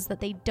Pender says that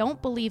they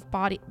don't believe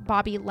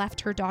Bobbi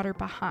left her daughter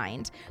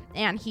behind,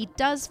 and he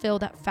does feel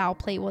that foul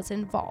play was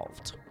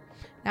involved.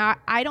 Now,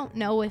 I don't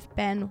know if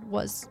Ben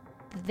was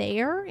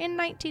there in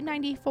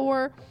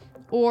 1994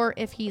 or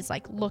if he's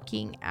like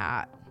looking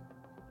at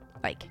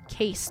like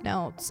case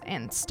notes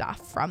and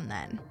stuff from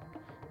then,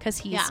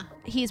 because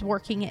he's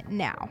working it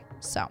now.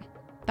 So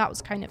that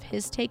was kind of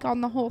his take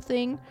on the whole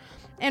thing.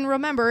 And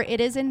remember,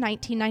 it is in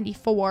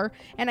 1994,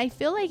 and I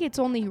feel like it's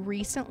only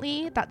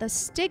recently that the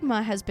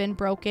stigma has been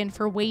broken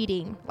for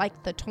waiting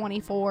like the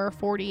 24,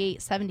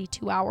 48,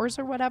 72 hours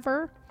or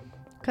whatever,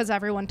 because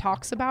everyone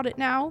talks about it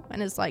now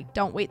and is like,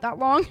 don't wait that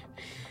long.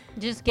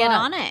 Just get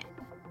on it.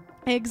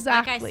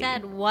 Exactly. Like I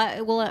said,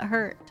 what will it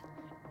hurt?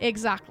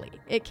 Exactly.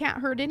 It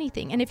can't hurt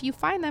anything. And if you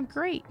find them,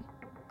 great.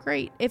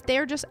 If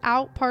they're just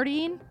out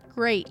partying,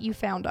 great, you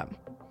found them.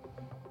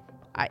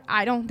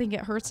 I don't think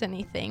it hurts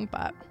anything,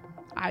 but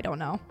I don't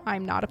know.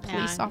 I'm not a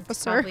police officer.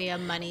 It's probably a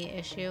money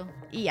issue.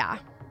 Yeah.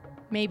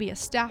 Maybe a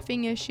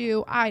staffing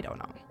issue. I don't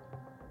know.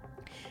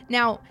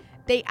 Now,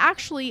 they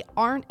actually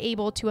aren't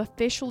able to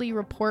officially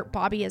report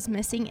Bobbi as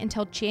missing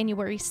until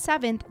January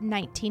 7th,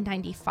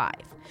 1995.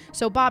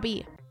 So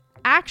Bobbi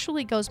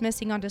actually goes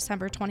missing on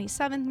December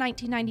 27th,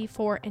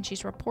 1994, and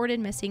she's reported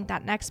missing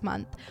that next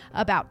month,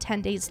 about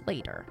 10 days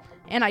later.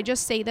 And I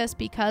just say this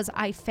because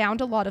I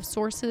found a lot of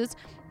sources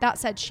that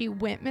said she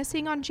went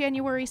missing on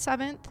January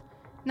 7th,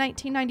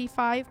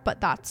 1995, but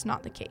that's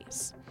not the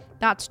case.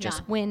 That's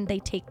just when they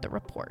take the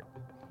report.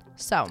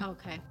 So,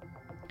 okay.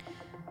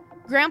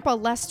 Grandpa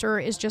Lester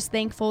is just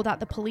thankful that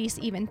the police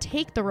even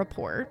take the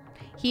report.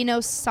 He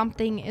knows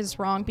something is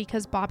wrong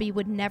because Bobbi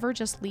would never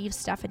just leave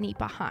Stephanie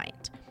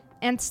behind.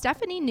 And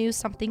Stephanie knew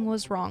something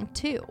was wrong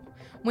too.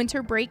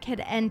 Winter break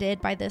had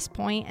ended by this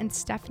point, and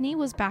Stephanie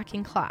was back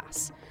in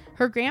class.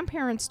 Her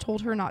grandparents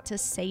told her not to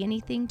say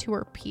anything to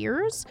her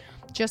peers,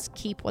 just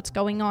keep what's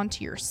going on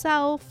to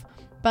yourself.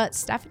 But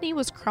Stephanie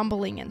was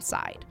crumbling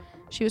inside.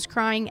 She was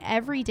crying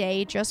every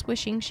day, just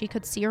wishing she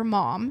could see her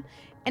mom.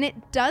 And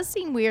it does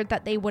seem weird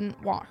that they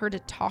wouldn't want her to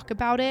talk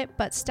about it,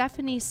 but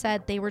Stephanie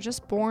said they were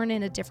just born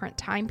in a different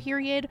time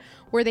period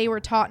where they were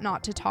taught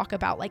not to talk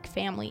about like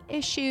family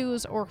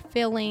issues or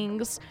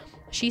feelings.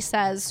 She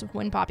says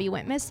when Bobbi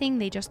went missing,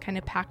 they just kind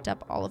of packed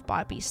up all of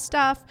Bobbi's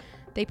stuff,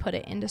 They put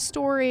it into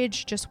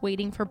storage, just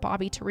waiting for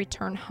Bobbi to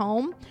return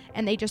home,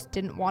 and they just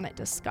didn't want it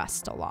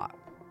discussed a lot.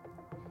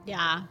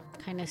 Yeah,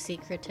 kind of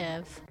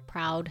secretive,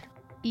 proud.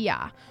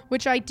 Yeah,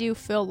 which I do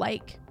feel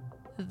like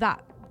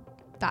that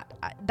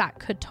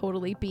could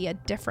totally be a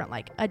different,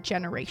 like a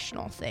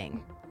generational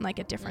thing, like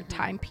a different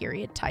time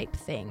period type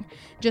thing,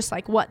 just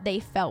like what they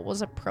felt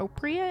was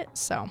appropriate.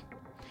 So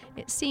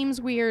it seems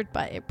weird,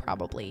 but it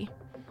probably,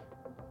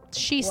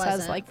 she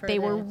says like they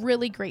were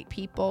really great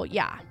people.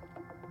 Yeah.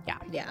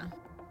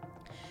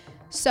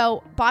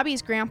 So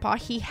Bobbi's grandpa,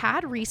 he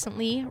had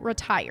recently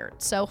retired,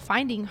 so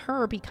finding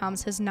her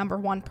becomes his number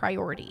one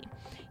priority.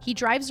 He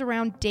drives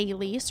around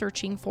daily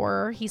searching for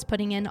her. He's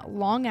putting in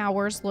long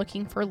hours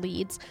looking for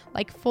leads,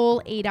 like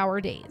full 8-hour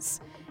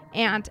days.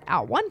 And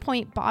at one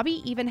point,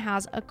 Bobbi even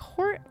has a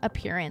court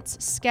appearance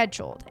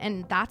scheduled,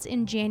 and that's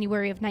in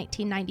January of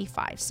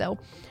 1995, so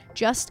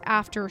just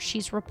after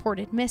she's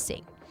reported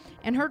missing.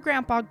 And her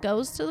grandpa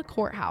goes to the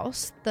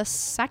courthouse the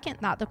second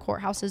that the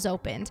courthouse is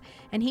opened,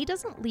 and he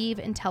doesn't leave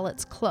until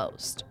it's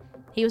closed.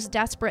 He was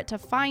desperate to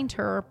find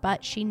her,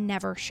 but she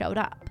never showed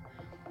up.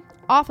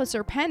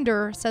 Officer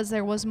Pender says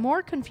there was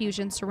more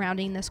confusion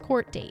surrounding this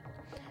court date.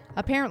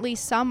 Apparently,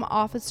 some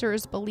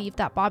officers believe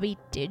that Bobbi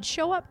did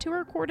show up to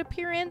her court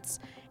appearance,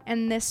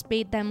 and this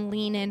made them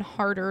lean in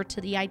harder to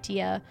the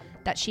idea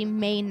that she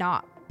may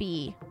not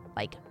be,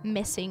 like,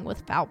 missing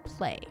with foul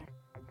play.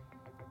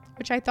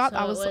 Which I thought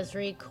that was... So it was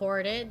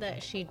recorded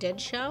that she did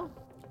show?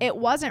 It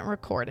wasn't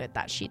recorded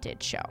that she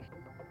did show.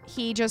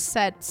 He just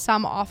said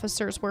some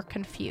officers were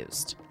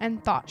confused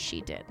and thought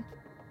she did.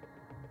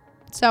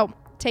 So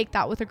take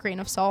that with a grain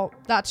of salt.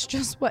 That's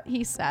just what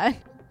he said.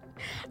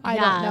 I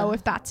don't know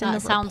if that's in the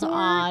reports. That sounds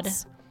odd.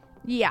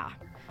 Yeah.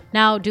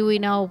 Now, do we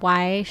know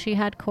why she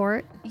had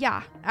court?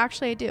 Yeah,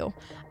 actually I do.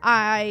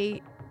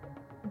 I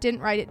didn't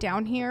write it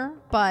down here,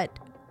 but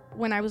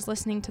when I was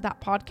listening to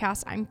that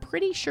podcast, I'm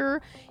pretty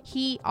sure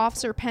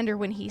Officer Pender,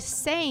 when he's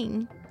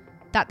saying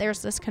that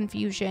there's this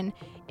confusion,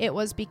 it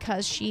was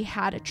because she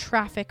had a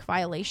traffic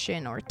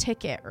violation or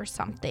ticket or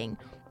something.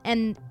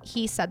 And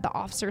he said, the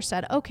officer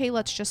said, okay,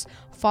 let's just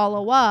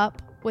follow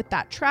up with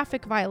that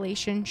traffic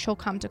violation. She'll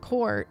come to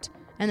court.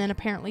 And then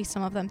apparently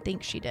some of them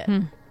think she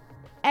did.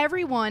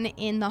 Everyone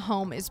in the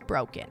home is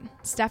broken.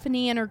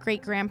 Stephanie and her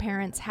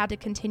great-grandparents had to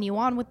continue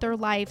on with their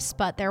lives,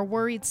 but they're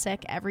worried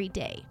sick every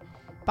day.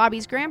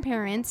 Bobbi's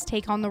grandparents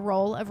take on the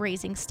role of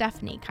raising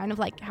Stephanie, kind of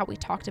like how we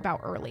talked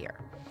about earlier.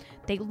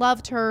 They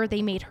loved her,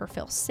 they made her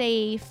feel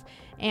safe,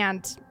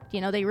 and,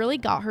 they really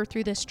got her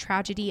through this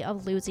tragedy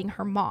of losing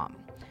her mom.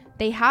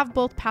 They have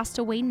both passed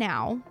away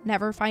now,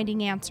 never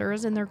finding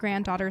answers in their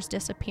granddaughter's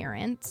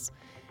disappearance.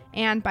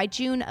 And by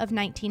June of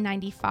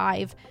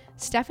 1995,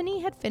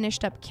 Stephanie had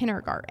finished up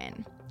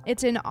kindergarten.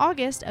 It's in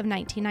August of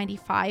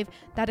 1995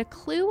 that a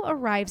clue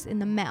arrives in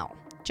the mail,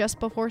 just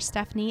before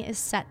Stephanie is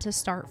set to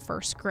start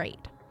first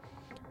grade.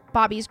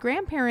 Bobbi's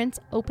grandparents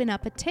open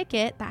up a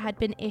ticket that had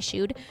been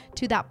issued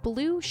to that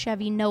blue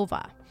Chevy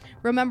Nova.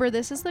 Remember,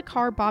 this is the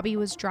car Bobbi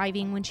was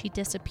driving when she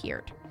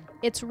disappeared.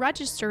 It's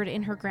registered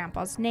in her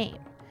grandpa's name.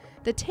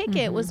 The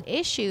ticket was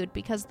issued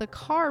because the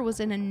car was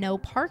in a no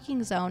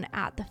parking zone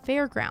at the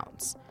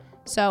fairgrounds.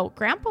 So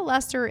Grandpa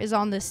Lester is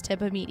on this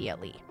tip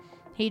immediately.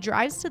 He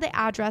drives to the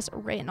address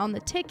written on the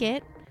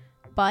ticket,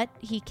 but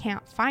he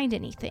can't find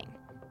anything.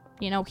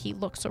 He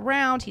looks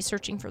around, he's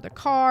searching for the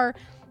car.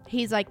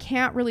 He's like,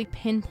 can't really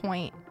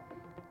pinpoint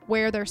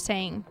where they're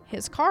saying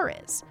his car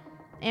is.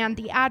 And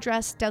the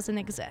address doesn't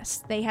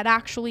exist. They had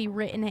actually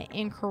written it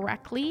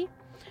incorrectly.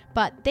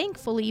 But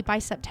thankfully, by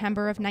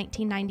September of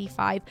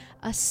 1995,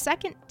 a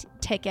second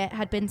ticket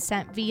had been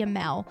sent via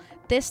mail,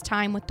 this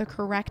time with the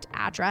correct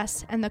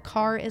address, and the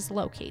car is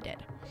located.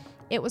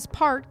 It was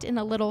parked in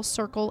a little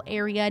circle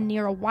area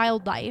near a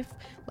wildlife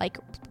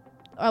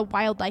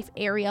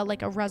area,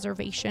 like a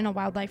reservation, a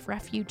wildlife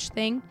refuge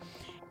thing.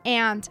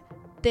 And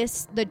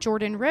the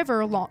Jordan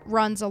River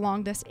runs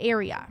along this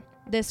area.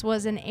 This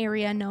was an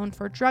area known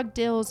for drug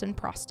deals and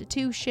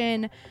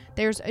prostitution.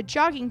 There's a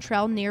jogging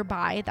trail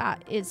nearby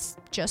that is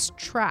just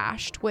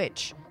trashed,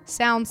 which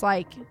sounds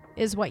like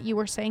is what you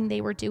were saying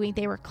they were doing.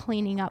 They were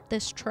cleaning up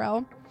this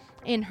trail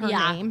in her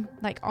name,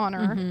 like on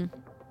her.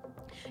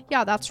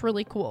 Yeah, that's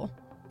really cool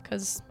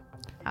because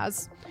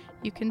as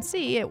you can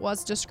see, it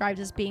was described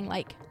as being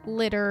like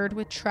littered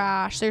with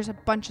trash. There's a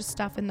bunch of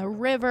stuff in the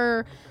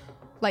river,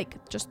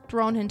 like just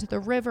thrown into the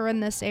river in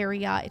this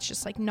area. It's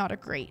just like not a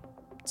great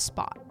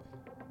spot.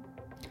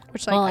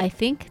 Which, like, I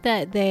think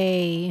that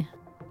they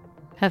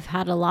have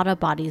had a lot of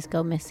bodies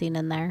go missing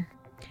in there.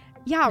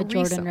 Yeah, the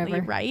Jordan recently,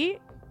 River.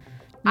 Right?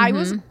 I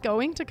was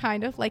going to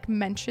kind of like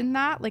mention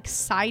that, like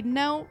side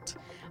note.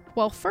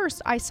 Well,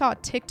 first I saw a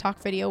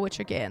TikTok video, which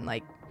again,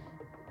 like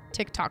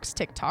TikTok's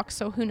TikTok,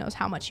 so who knows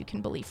how much you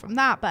can believe from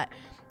that. But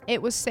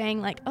it was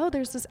saying like, oh,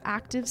 there's this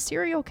active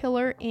serial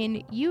killer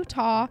in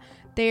Utah.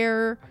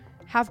 There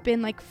have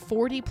been like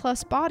 40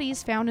 plus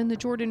bodies found in the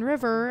Jordan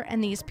River,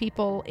 and these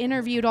people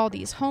interviewed all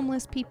these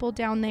homeless people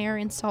down there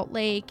in Salt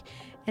Lake,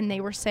 and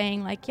they were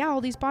saying like, yeah, all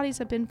these bodies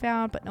have been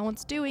found, but no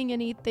one's doing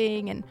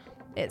anything. And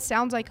it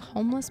sounds like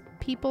homeless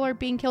people are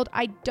being killed.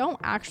 I don't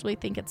actually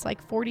think it's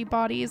like 40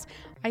 bodies.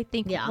 I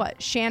think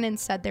what Shannon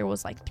said, there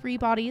was like 3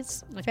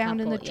 bodies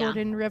found in the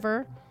Jordan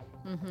River.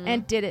 Mm-hmm.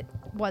 And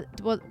what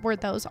were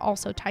those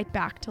also tied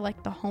back to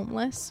like the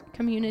homeless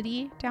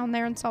community down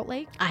there in Salt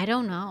Lake? I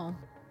don't know.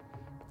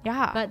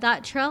 Yeah. But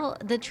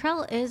the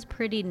trail is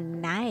pretty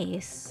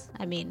nice.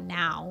 I mean,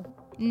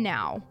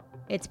 now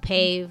it's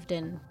paved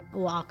and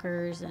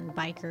walkers and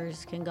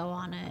bikers can go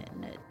on it,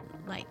 and it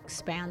like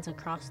spans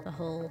across the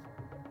whole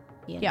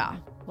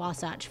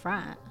Wasatch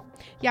Front.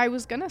 Yeah, I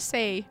was gonna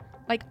say,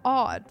 like,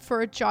 odd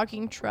for a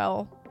jogging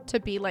trail to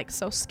be like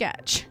so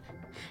sketch,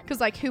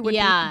 because like who would be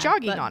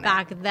jogging on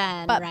back it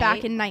then? But right?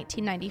 back in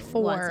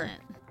 1994, wasn't.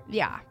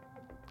 Yeah.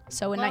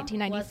 So in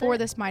 1994,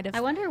 this might have.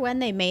 I wonder when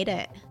they made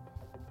it.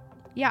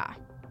 Yeah.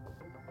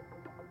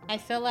 I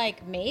feel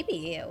like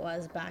maybe it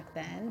was back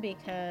then,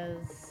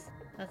 because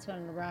that's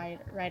when right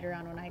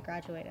around when I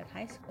graduated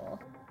high school.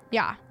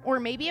 Yeah, or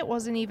maybe it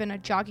wasn't even a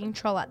jogging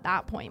trail at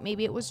that point.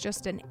 Maybe it was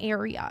just an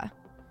area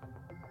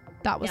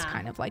that was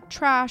kind of like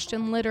trashed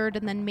and littered,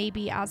 and then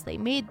maybe as they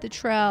made the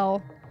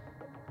trail,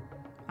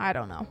 I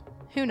don't know.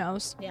 Who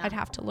knows? Yeah. I'd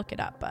have to look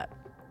it up, but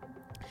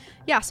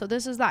yeah, so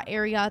this is that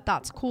area.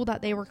 That's cool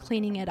that they were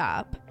cleaning it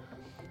up.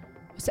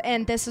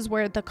 And this is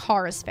where the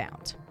car is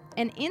found.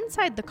 And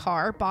inside the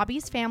car,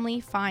 Bobbi's family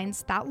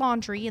finds that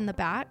laundry in the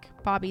back,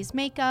 Bobbi's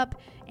makeup,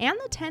 and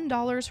the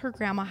 $10 her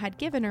grandma had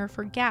given her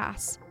for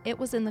gas. It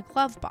was in the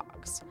glove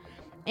box.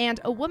 And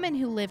a woman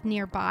who lived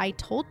nearby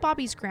told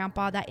Bobbi's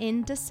grandpa that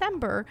in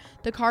December,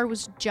 the car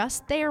was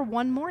just there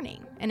one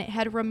morning, and it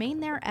had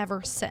remained there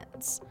ever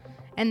since.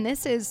 And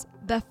this is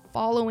the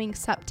following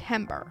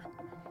September.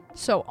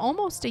 So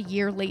almost a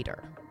year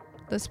later,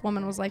 this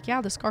woman was like,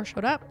 yeah, this car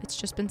showed up. It's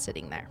just been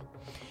sitting there.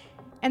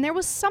 And there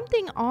was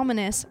something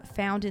ominous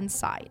found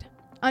inside.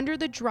 Under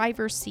the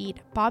driver's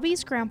seat,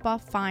 Bobbi's grandpa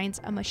finds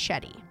a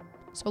machete,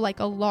 so like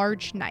a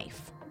large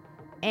knife.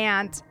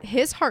 And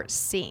his heart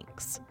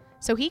sinks.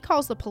 So he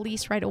calls the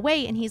police right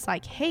away, and he's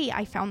like, hey,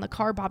 I found the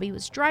car Bobbi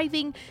was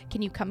driving.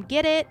 Can you come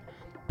get it?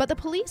 But the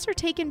police are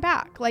taken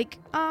back. Like,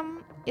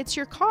 it's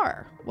your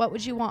car. What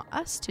would you want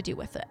us to do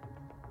with it?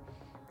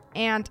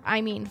 And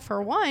I mean,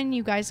 for one,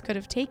 you guys could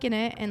have taken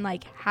it and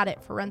like had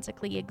it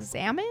forensically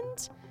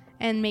examined,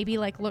 and maybe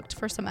like looked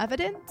for some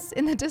evidence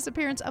in the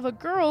disappearance of a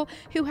girl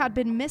who had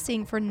been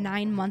missing for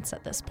 9 months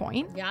at this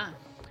point. Yeah.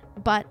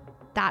 But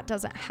that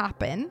doesn't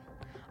happen.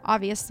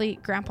 Obviously,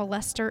 Grandpa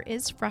Lester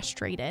is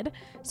frustrated,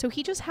 so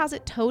he just has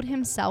it towed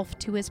himself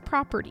to his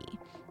property.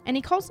 And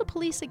he calls the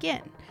police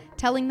again,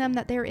 telling them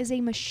that there is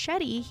a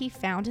machete he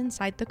found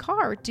inside the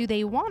car. Do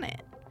they want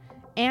it?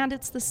 And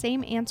it's the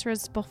same answer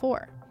as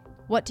before.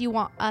 What do you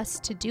want us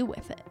to do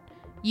with it?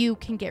 You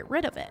can get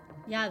rid of it.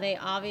 Yeah, they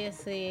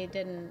obviously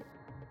didn't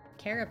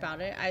care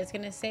about it. I was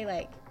gonna say,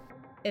 like,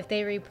 if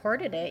they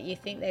reported it, you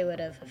think they would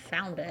have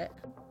found it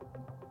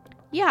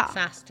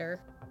faster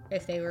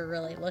if they were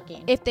really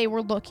looking.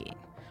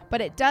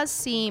 But it does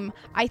seem,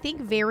 I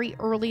think very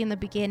early in the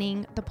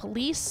beginning, the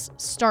police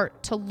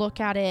start to look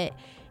at it,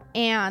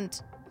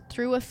 and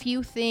through a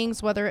few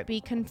things, whether it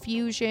be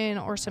confusion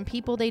or some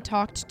people they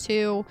talked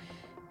to,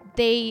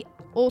 they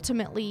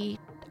ultimately,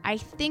 I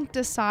think,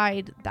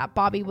 decide that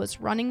Bobbi was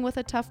running with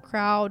a tough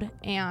crowd,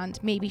 and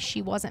maybe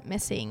she wasn't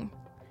missing.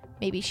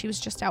 Maybe she was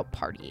just out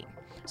partying.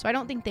 So I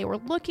don't think they were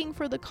looking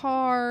for the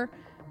car.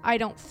 I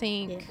don't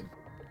think... Yeah.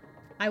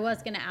 I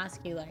was going to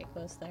ask you, like,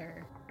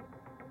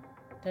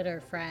 did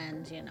her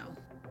friends,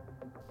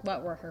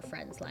 what were her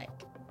friends like?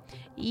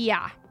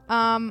 Yeah.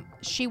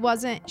 She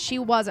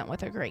wasn't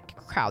with a great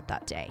crowd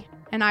that day.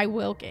 And I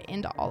will get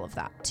into all of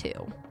that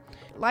too.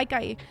 Like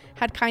I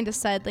had kind of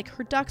said, like,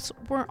 her ducks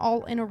weren't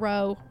all in a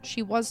row.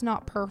 She was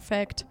not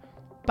perfect,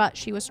 but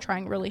she was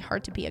trying really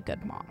hard to be a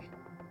good mom.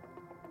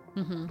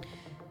 Mm-hmm.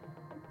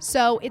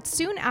 So it's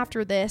soon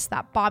after this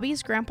that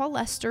Bobbi's grandpa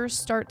Lester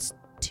starts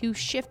to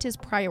shift his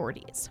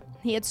priorities.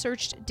 He had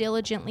searched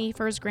diligently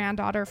for his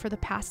granddaughter for the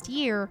past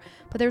year,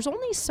 but there's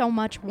only so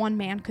much one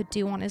man could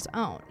do on his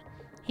own.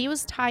 He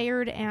was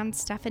tired, and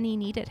Stephanie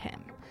needed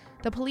him.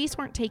 The police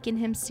weren't taking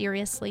him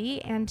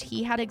seriously, and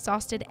he had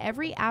exhausted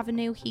every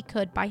avenue he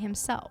could by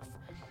himself.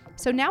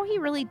 So now he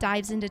really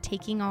dives into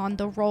taking on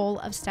the role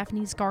of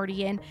Stephanie's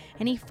guardian,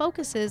 and he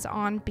focuses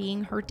on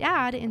being her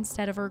dad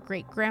instead of her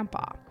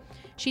great-grandpa.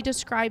 She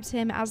describes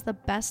him as the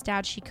best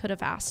dad she could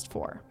have asked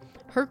for.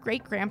 Her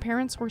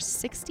great-grandparents were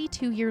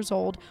 62 years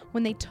old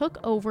when they took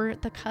over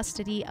the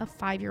custody of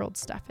 5-year-old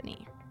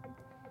Stephanie.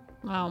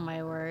 Oh,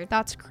 my word.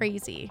 That's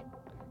crazy.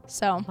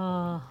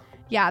 So,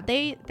 yeah,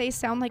 they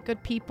sound like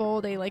good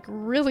people. They, like,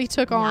 really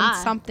took on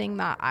something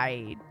that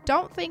I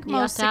don't think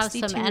most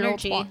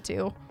 62-year-olds want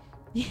to.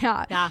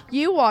 Yeah.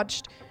 You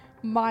watched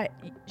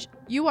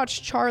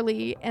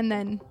Charlie and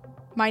then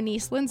my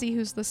niece Lindsay,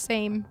 who's the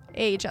same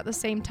age at the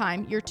same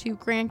time, your 2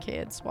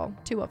 grandkids, well,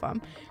 2 of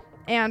them.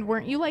 And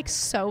weren't you like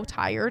so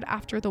tired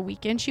after the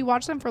weekend? She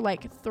watched them for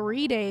like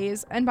 3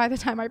 days, and by the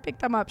time I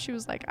picked them up, she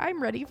was like,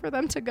 I'm ready for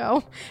them to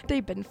go.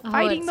 They've been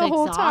fighting the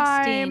whole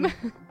time.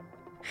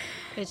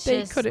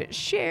 They couldn't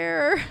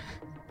share.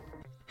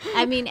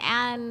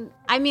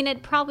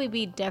 It'd probably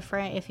be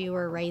different if you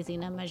were raising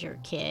them as your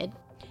kid.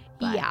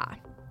 Yeah.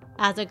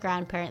 As a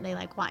grandparent, they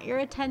like want your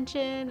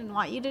attention and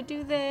want you to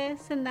do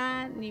this and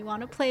that, and you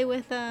want to play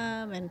with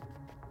them. And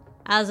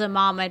as a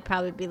mom, I'd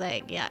probably be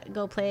like, yeah,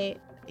 go play,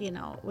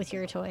 with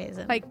your toys.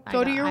 And like,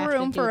 go to your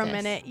room for a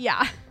minute.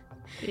 Yeah.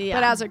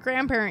 But as a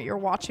grandparent, you're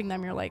watching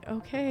them. You're like,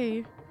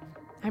 okay,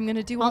 I'm going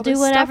to do all this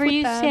stuff with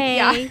them. I'll do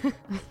whatever you say.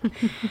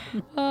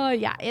 Yeah.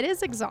 Yeah, it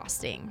is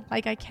exhausting.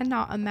 Like, I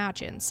cannot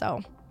imagine.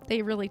 So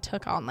they really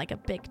took on like a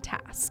big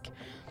task.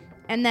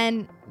 And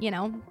then,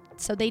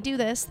 so they do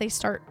this. They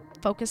start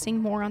focusing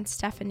more on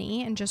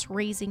Stephanie and just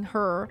raising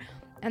her.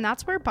 And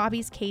that's where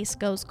Bobbi's case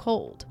goes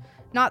cold.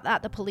 Not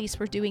that the police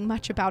were doing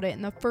much about it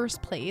in the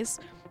first place.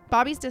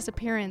 Bobbi's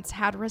disappearance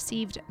had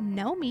received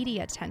no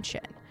media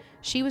attention.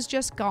 She was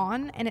just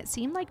gone, and it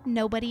seemed like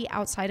nobody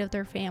outside of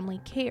their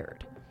family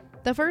cared.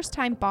 The first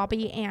time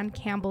Bobbi and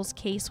Campbell's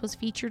case was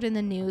featured in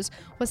the news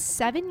was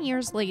 7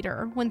 years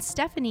later when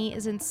Stephanie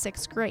is in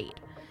 6th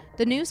grade.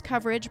 The news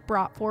coverage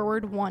brought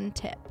forward one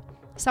tip.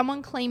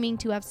 Someone claiming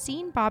to have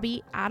seen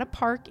Bobbi at a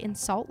park in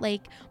Salt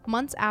Lake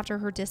months after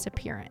her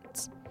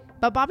disappearance.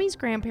 But Bobbi's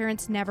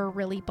grandparents never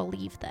really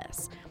believed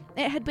this.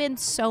 It had been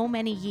so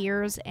many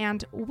years,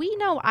 and we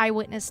know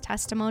eyewitness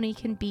testimony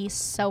can be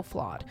so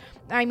flawed.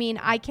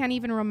 I can't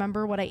even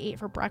remember what I ate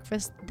for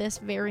breakfast this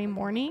very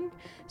morning.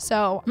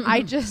 So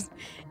I just,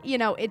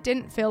 it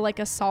didn't feel like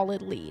a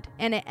solid lead,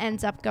 and it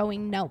ends up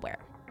going nowhere.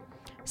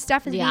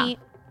 Stephanie,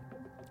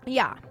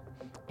 yeah.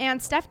 And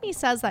Stephanie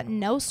says that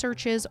no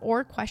searches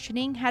or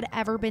questioning had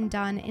ever been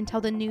done until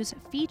the news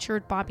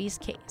featured Bobbi's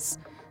case.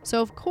 So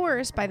of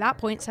course, by that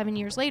point, 7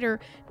 years later,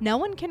 no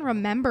one can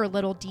remember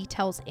little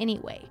details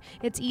anyway.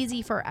 It's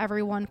easy for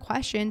everyone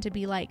questioned to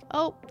be like,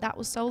 oh, that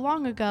was so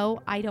long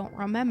ago, I don't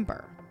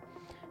remember.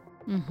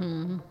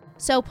 Mm-hmm.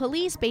 So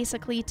police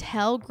basically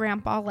tell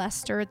Grandpa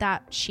Lester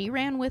that she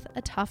ran with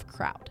a tough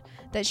crowd,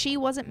 that she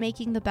wasn't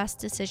making the best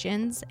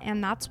decisions,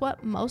 and that's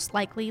what most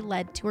likely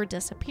led to her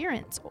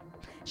disappearance.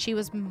 She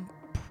was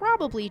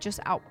probably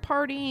just out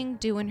partying,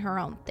 doing her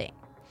own thing.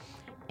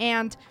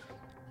 And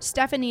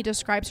Stephanie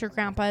describes her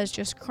grandpa as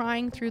just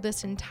crying through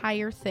this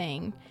entire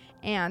thing.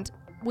 And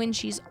when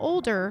she's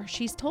older,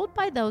 she's told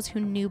by those who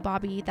knew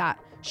Bobbi that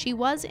she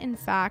was, in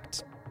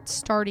fact,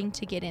 starting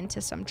to get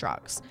into some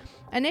drugs.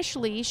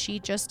 Initially, she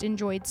just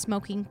enjoyed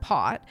smoking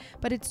pot,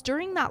 but it's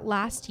during that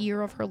last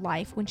year of her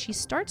life when she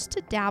starts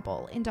to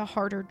dabble into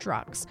harder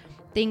drugs,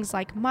 things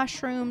like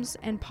mushrooms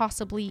and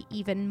possibly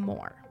even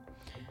more.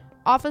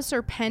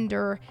 Officer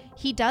Pender,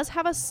 he does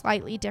have a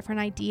slightly different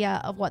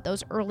idea of what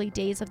those early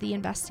days of the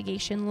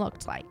investigation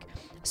looked like.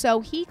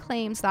 So he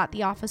claims that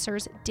the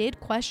officers did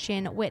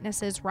question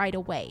witnesses right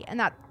away and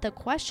that the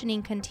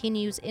questioning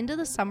continues into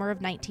the summer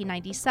of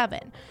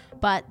 1997.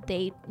 But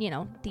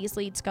these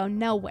leads go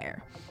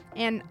nowhere.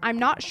 And I'm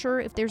not sure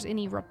if there's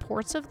any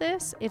reports of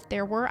this. If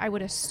there were, I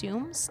would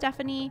assume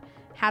Stephanie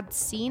had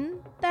seen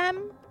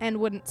them and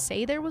wouldn't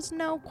say there was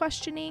no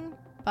questioning,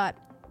 but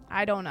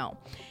I don't know.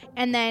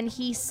 And then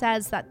he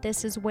says that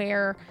this is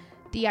where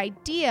the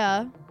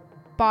idea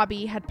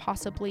Bobbi had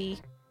possibly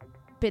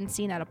been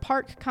seen at a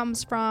park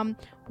comes from,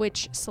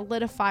 which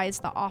solidifies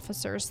the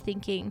officers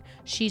thinking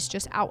she's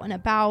just out and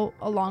about,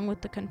 along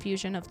with the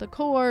confusion of the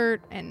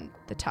court and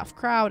the tough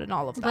crowd and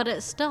all of that. But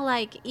it's still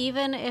like,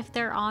 even if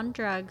they're on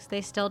drugs,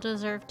 they still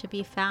deserve to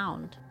be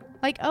found.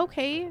 Like,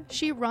 okay,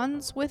 she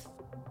runs with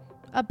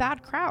a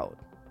bad crowd.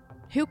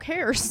 Who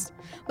cares?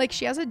 Like,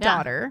 she has a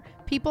daughter.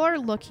 People are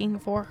looking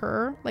for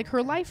her. Like,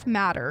 her life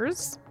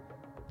matters.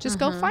 Just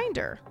go find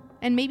her.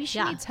 And maybe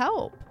she needs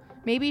help.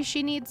 Maybe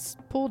she needs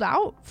pulled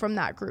out from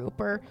that group.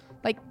 Or,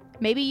 like,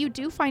 maybe you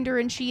do find her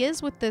and she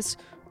is with this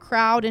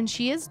crowd and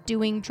she is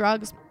doing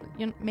drugs.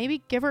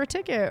 Maybe give her a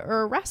ticket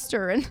or arrest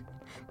her. And,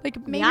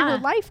 like, maybe her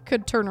life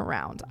could turn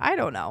around. I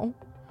don't know.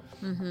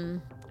 Mm-hmm.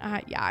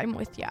 Yeah, I'm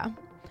with ya.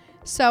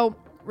 So,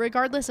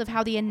 regardless of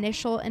how the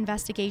initial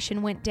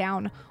investigation went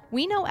down,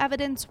 we know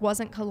evidence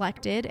wasn't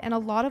collected and a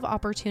lot of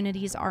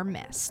opportunities are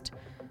missed.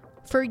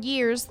 For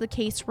years, the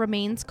case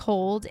remains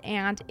cold,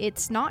 and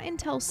it's not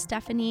until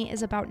Stephanie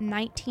is about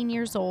 19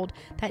 years old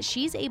that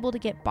she's able to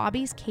get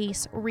Bobbi's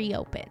case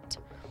reopened.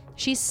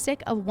 She's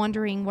sick of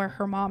wondering where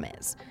her mom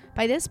is.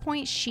 By this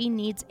point, she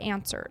needs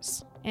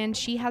answers, and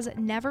she has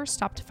never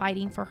stopped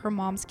fighting for her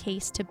mom's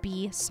case to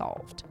be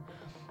solved.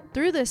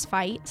 Through this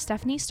fight,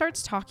 Stephanie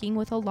starts talking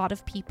with a lot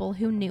of people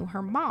who knew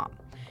her mom,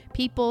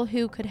 people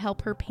who could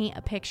help her paint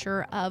a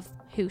picture of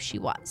who she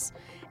was.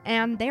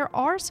 And there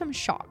are some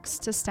shocks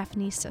to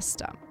Stephanie's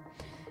system.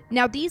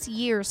 Now, these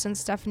years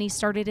since Stephanie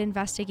started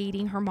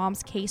investigating her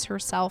mom's case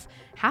herself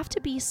have to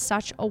be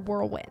such a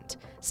whirlwind.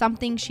 Some of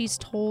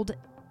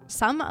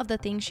the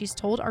things she's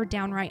told are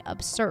downright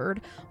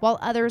absurd, while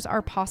others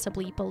are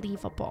possibly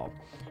believable.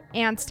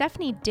 And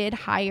Stephanie did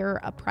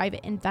hire a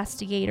private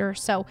investigator,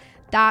 so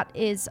that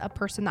is a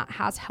person that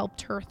has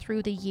helped her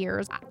through the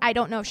years. I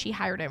don't know if she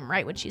hired him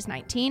right when she's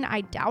 19.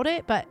 I doubt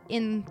it, but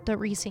in the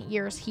recent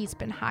years, he's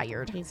been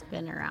hired. He's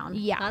been around.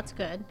 Yeah. That's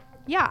good.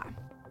 Yeah.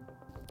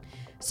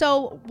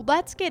 So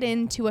let's get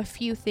into a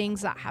few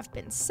things that have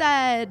been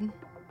said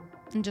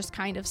and just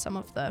kind of some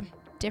of the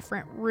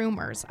different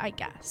rumors, I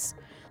guess.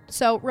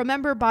 So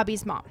remember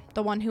Bobbi's mom,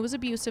 the one who was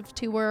abusive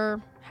to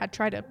her, had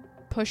tried to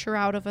push her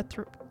out of a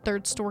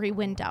third-story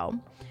window.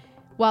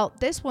 Well,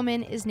 this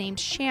woman is named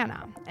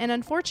Shanna, and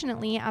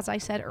unfortunately, as I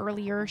said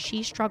earlier,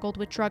 she struggled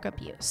with drug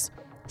abuse.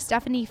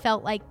 Stephanie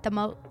felt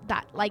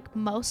like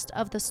most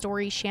of the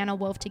stories Shanna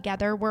wove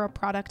together were a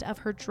product of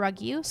her drug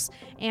use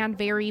and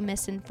very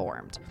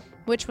misinformed,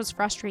 which was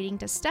frustrating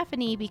to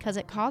Stephanie because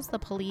it caused the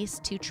police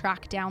to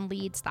track down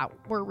leads that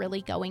were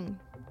really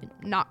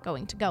not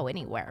going to go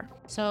anywhere.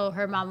 So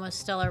her mom was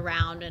still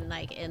around and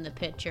like in the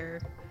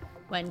picture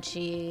when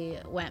she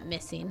went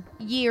missing?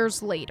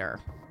 Years later,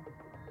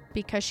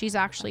 because she's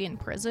actually in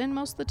prison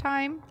most of the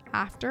time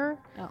after.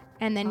 Oh.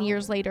 And then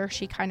years later,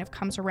 she kind of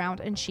comes around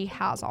and she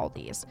has all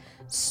these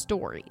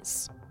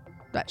stories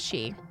that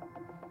she,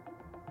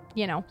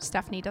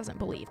 Stephanie doesn't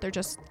believe. They're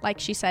just, like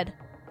she said,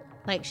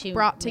 like she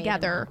brought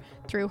together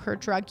through her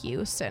drug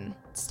use and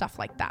stuff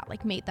like that,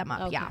 like made them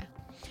up. Okay. Yeah.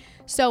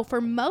 So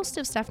for most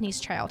of Stephanie's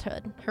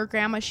childhood, her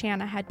grandma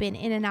Shanna had been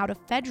in and out of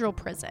federal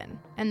prison.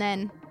 And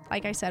then,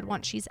 like I said,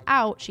 once she's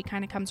out, she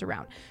kind of comes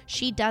around.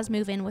 She does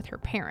move in with her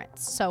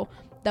parents. So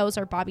those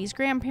are Bobbi's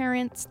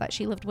grandparents that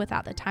she lived with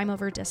at the time of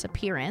her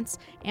disappearance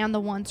and the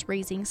ones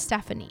raising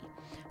Stephanie.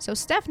 So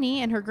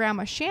Stephanie and her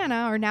grandma Shanna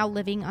are now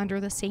living under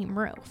the same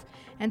roof.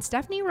 And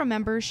Stephanie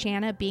remembers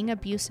Shanna being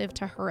abusive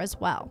to her as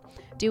well,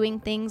 doing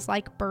things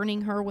like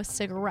burning her with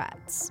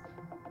cigarettes.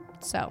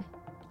 So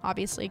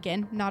obviously,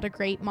 again, not a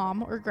great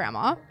mom or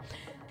grandma.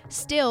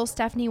 Still,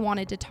 Stephanie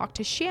wanted to talk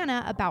to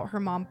Shanna about her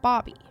mom,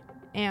 Bobbi,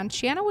 and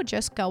Shanna would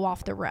just go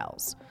off the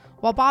rails.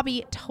 While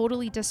Bobbi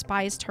totally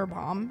despised her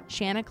mom,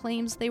 Shanna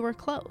claims they were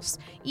close,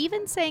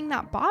 even saying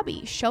that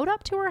Bobbi showed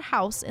up to her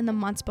house in the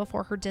months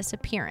before her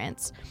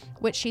disappearance,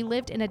 which she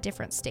lived in a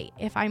different state,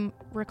 if I'm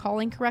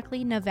recalling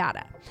correctly,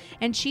 Nevada.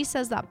 And she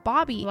says that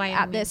Bobbi, Wyoming.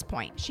 At this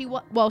point, she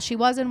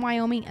was in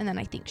Wyoming, and then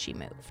I think she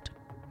moved.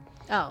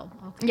 Oh,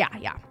 okay.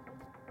 Yeah.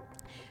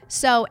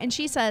 So, and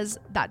she says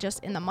that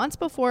just in the months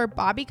before,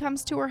 Bobbi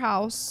comes to her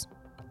house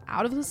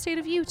out of the state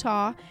of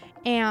Utah,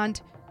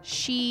 and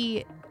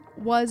she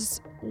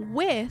was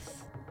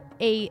with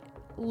a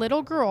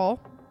little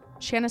girl.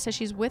 Shanna says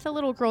she's with a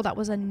little girl that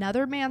was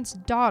another man's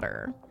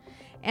daughter,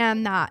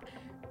 and that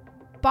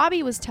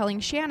Bobbi was telling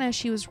Shanna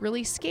she was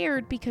really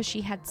scared because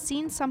she had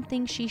seen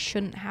something she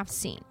shouldn't have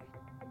seen.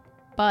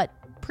 But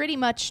pretty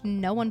much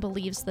no one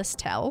believes this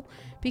tale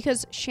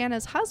because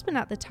Shanna's husband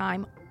at the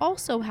time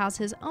also has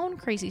his own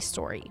crazy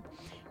story.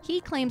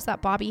 He claims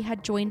that Bobbi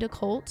had joined a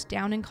cult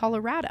down in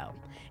Colorado.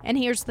 And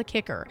here's the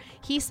kicker.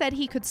 He said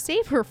he could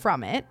save her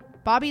from it.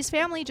 Bobbi's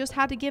family just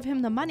had to give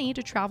him the money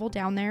to travel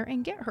down there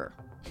and get her.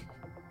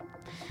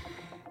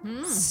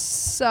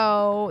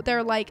 So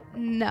they're like,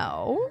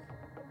 no,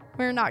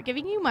 we're not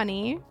giving you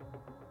money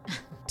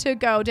to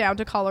go down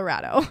to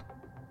Colorado.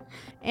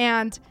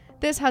 And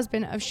this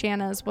husband of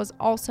Shanna's was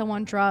also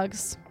on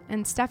drugs.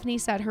 And Stephanie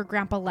said her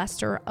grandpa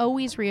Lester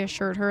always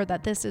reassured her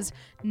that this is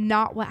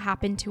not what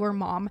happened to her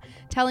mom,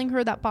 telling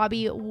her that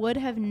Bobbi would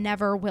have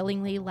never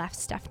willingly left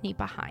Stephanie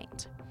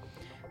behind.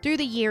 Through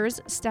the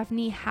years,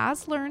 Stephanie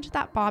has learned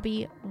that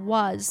Bobbi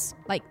was,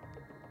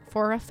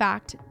 for a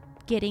fact,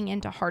 getting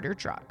into harder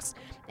drugs.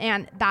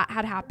 And that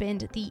had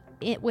happened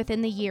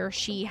within the year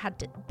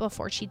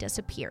before she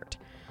disappeared.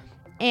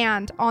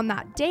 And on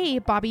that day,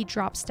 Bobbi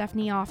dropped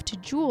Stephanie off to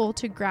Jewel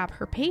to grab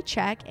her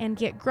paycheck and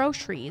get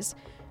groceries.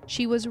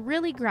 She was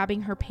really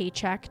grabbing her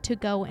paycheck to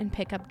go and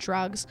pick up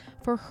drugs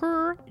for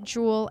her,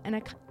 Jewel,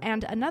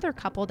 and another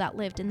couple that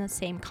lived in the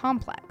same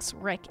complex,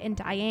 Rick and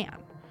Diane.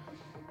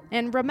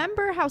 And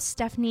remember how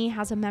Stephanie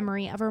has a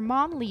memory of her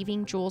mom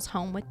leaving Jewel's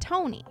home with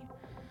Tony?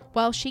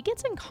 Well, she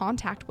gets in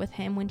contact with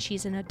him when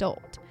she's an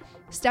adult.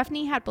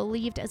 Stephanie had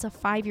believed as a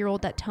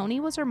 5-year-old that Tony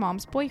was her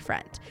mom's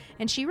boyfriend,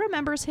 and she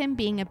remembers him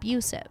being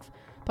abusive.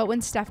 But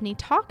when Stephanie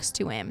talks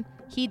to him,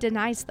 he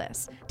denies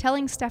this,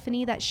 telling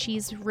Stephanie that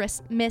she's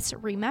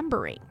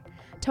misremembering.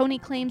 Tony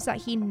claims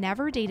that he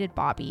never dated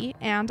Bobbi,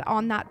 and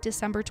on that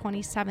December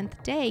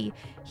 27th day,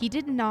 he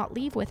did not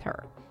leave with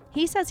her.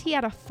 He says he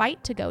had a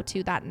fight to go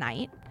to that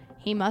night.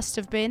 He must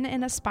have been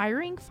an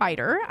aspiring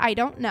fighter, I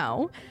don't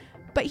know.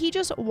 But he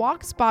just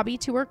walks Bobbi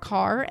to her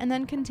car and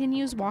then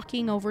continues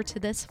walking over to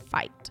this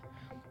fight.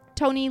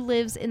 Tony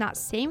lives in that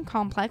same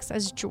complex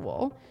as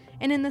Jewel,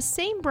 and in the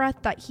same breath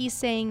that he's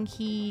saying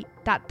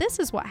that this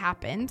is what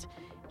happened,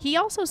 he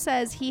also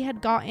says he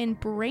had gotten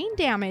brain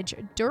damage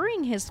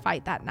during his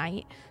fight that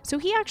night, so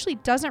he actually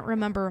doesn't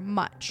remember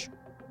much.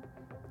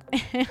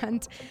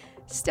 And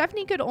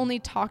Stephanie could only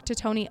talk to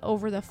Tony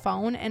over the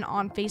phone and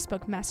on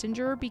Facebook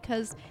Messenger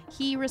because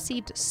he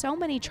received so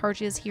many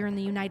charges here in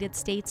the United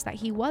States that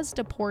he was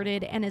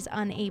deported and is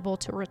unable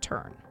to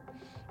return.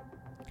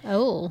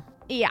 Oh.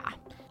 Yeah.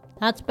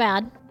 That's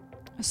bad.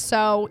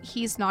 So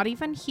he's not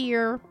even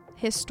here.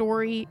 His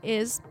story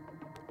is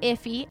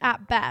iffy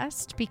at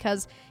best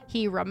because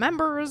he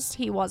remembers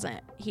he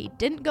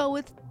didn't go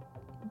with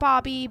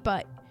Bobbi,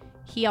 but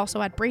He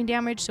also had brain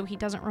damage, so he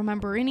doesn't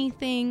remember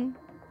anything.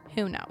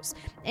 Who knows?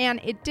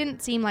 And it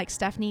didn't seem like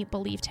Stephanie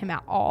believed him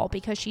at all,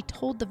 because she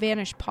told the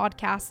Vanished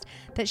podcast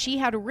that she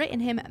had written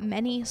him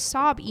many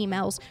sob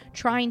emails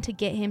trying to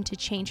get him to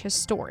change his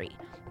story,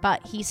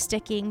 but he's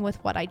sticking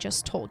with what I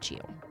just told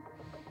you.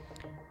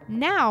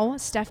 Now,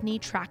 Stephanie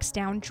tracks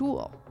down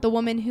Jewel, the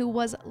woman who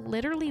was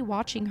literally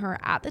watching her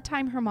at the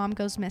time her mom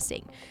goes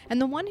missing,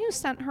 and the one who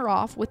sent her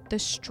off with the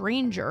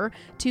stranger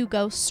to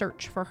go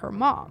search for her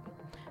mom.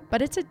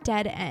 But it's a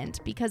dead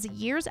end, because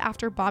years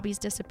after Bobbi's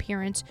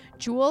disappearance,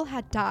 Jewel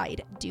had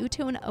died due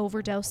to an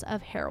overdose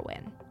of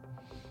heroin.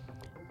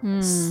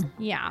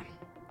 Yeah.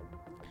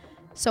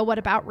 So what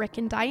about Rick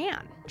and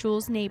Diane,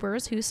 Jewel's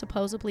neighbors who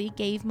supposedly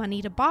gave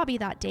money to Bobbi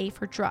that day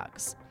for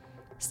drugs?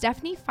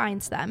 Stephanie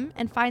finds them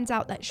and finds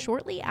out that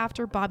shortly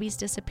after Bobbi's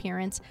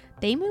disappearance,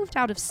 they moved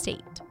out of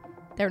state.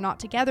 They're not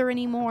together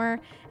anymore,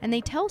 and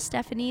they tell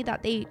Stephanie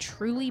that they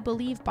truly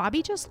believe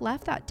Bobbi just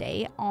left that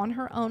day on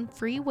her own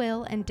free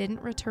will and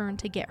didn't return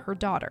to get her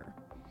daughter.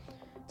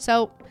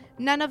 So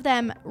none of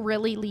them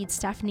really lead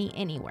Stephanie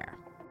anywhere.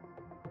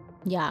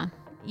 Yeah.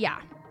 Yeah,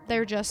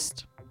 they're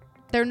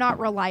not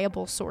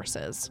reliable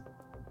sources.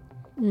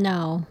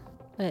 No,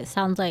 it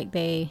sounds like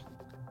they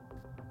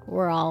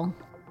were all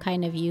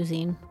kind of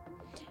using.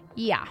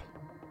 Yeah,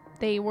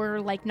 they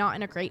were like not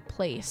in a great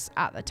place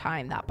at the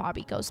time that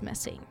Bobbi goes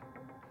missing.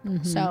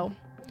 So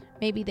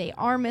maybe they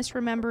are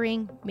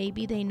misremembering,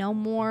 maybe they know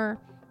more,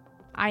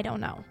 I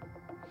don't know.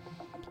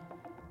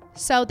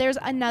 So there's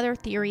another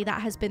theory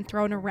that has been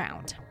thrown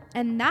around,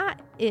 and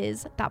that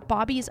is that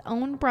Bobbi's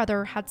own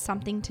brother had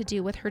something to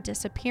do with her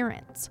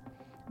disappearance.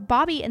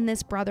 Bobbi and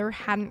this brother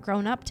hadn't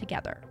grown up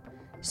together,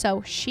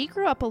 so she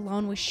grew up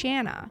alone with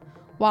Shanna,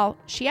 while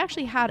she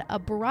actually had a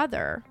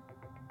brother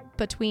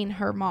between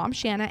her mom,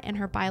 Shanna, and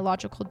her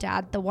biological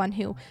dad, the one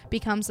who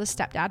becomes the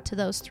stepdad to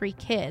those 3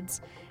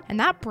 kids. And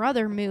that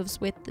brother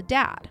moves with the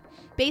dad.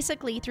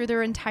 Basically, through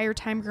their entire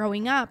time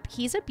growing up,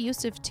 he's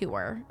abusive to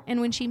her. And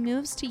when she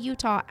moves to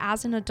Utah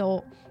as an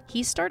adult,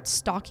 he starts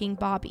stalking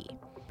Bobbi.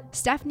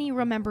 Stephanie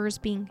remembers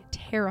being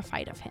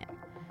terrified of him,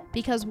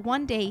 because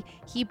one day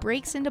he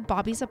breaks into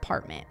Bobbi's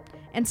apartment,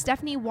 and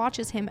Stephanie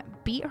watches him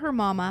beat her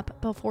mom up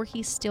before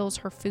he steals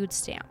her food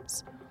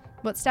stamps.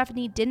 What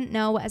Stephanie didn't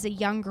know as a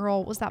young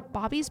girl was that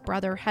Bobbi's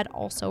brother had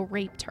also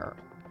raped her.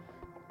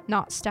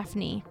 Not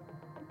Stephanie,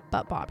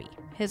 but Bobbi,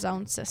 his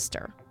own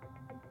sister.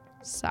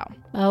 So.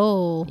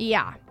 Oh.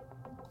 Yeah.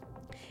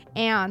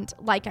 And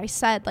like I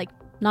said, like.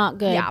 Not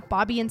good. Yeah,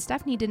 Bobbi and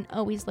Stephanie didn't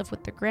always live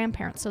with their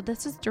grandparents. So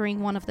this is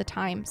during one of the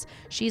times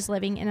she's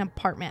living in an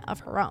apartment of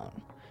her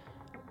own.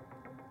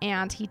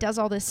 And he does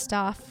all this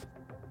stuff.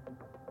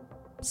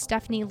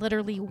 Stephanie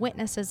literally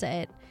witnesses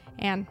it.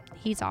 And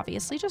he's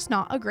obviously just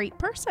not a great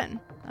person,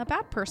 a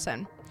bad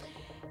person.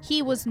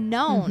 He was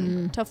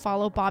known to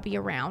follow Bobbi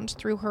around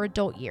through her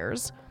adult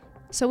years.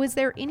 So is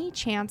there any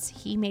chance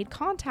he made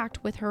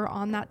contact with her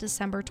on that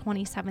December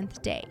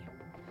 27th day?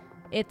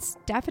 It's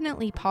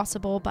definitely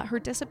possible, but her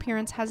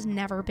disappearance has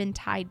never been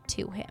tied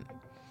to him.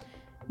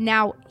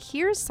 Now,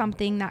 here's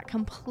something that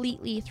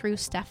completely threw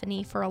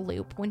Stephanie for a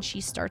loop when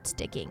she starts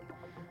digging.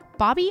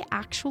 Bobbi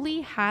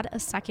actually had a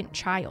second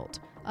child,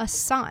 a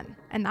son,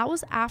 and that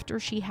was after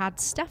she had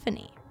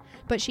Stephanie,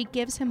 but she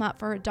gives him up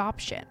for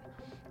adoption.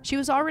 She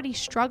was already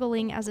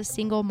struggling as a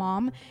single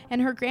mom,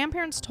 and her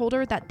grandparents told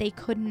her that they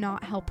could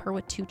not help her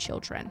with 2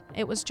 children.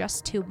 It was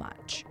just too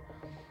much.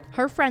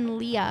 Her friend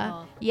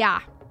Leah,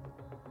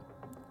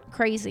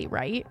 crazy,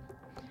 right?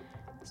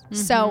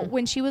 So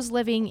when she was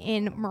living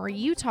in Murray,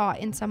 Utah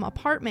in some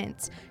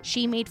apartments,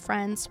 she made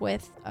friends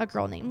with a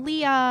girl named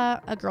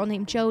Leah, a girl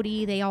named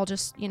Jody. They all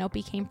just,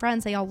 became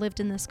friends. They all lived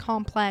in this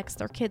complex.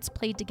 Their kids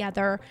played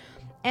together.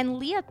 And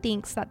Leah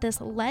thinks that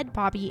this led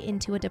Bobbi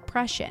into a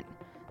depression.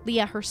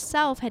 Leah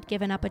herself had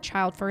given up a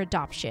child for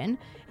adoption.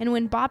 And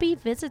when Bobbi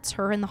visits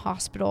her in the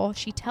hospital,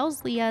 she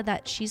tells Leah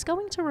that she's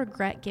going to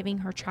regret giving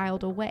her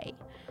child away.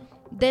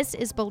 This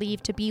is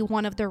believed to be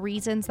one of the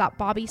reasons that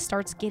Bobbi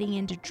starts getting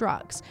into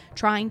drugs,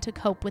 trying to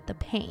cope with the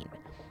pain.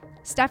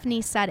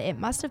 Stephanie said it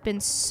must have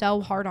been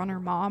so hard on her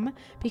mom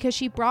because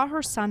she brought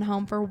her son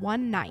home for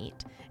one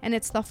night, and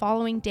it's the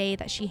following day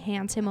that she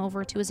hands him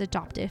over to his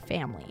adoptive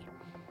family.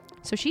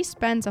 So she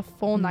spends a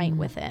full night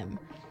with him,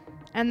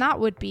 and that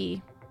would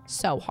be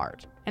so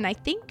hard. And I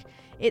think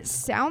it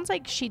sounds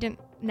like she didn't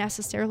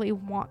necessarily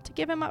want to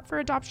give him up for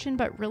adoption,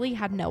 but really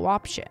had no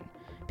option,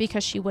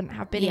 because she wouldn't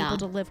have been able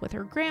to live with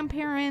her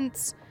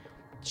grandparents.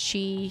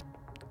 She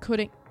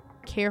couldn't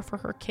care for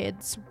her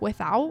kids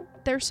without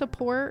their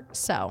support.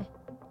 So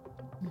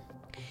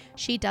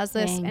she does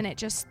this, and it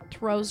just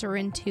throws her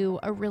into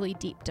a really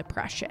deep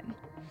depression.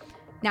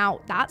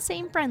 Now, that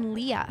same friend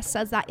Leah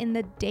says that in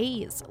the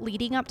days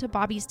leading up to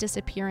Bobbi's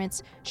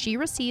disappearance, she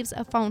receives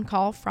a phone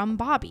call from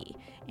Bobbi,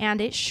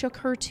 and it shook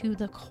her to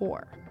the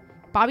core.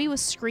 Bobbi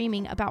was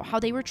screaming about how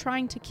they were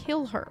trying to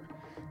kill her.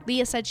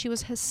 Leah said she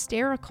was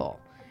hysterical.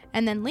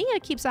 And then Leah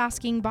keeps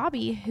asking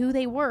Bobbi who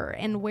they were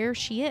and where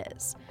she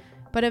is.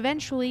 But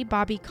eventually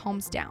Bobbi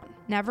calms down,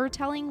 never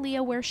telling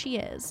Leah where she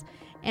is.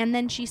 And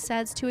then she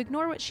says to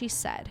ignore what she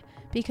said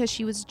because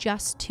she was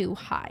just too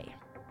high.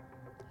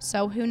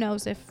 So who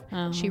knows if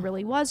she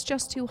really was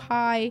just too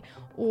high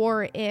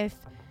or if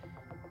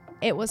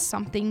it was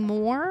something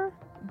more,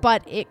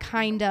 but it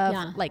kind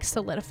of like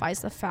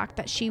solidifies the fact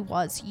that she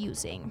was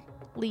using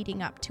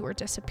leading up to her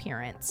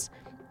disappearance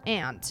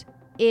and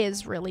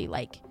is really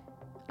like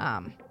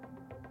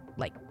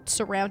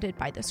surrounded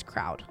by this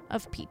crowd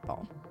of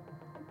people.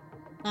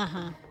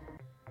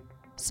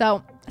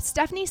 So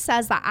Stephanie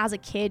says that as a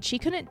kid, she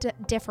couldn't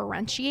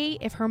differentiate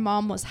if her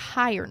mom was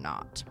high or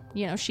not.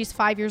 You know, she's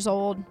 5 years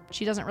old.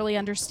 She doesn't really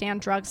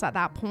understand drugs at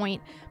that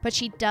point, but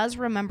she does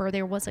remember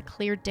there was a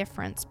clear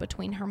difference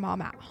between her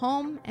mom at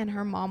home and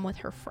her mom with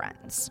her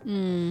friends.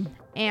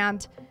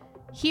 And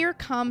here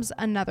comes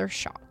another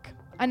shock.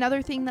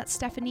 Another thing that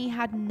Stephanie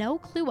had no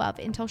clue of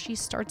until she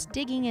starts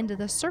digging into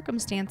the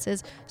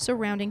circumstances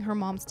surrounding her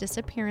mom's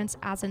disappearance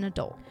as an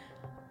adult.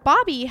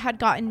 Bobbi had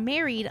gotten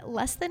married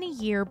less than a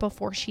year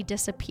before she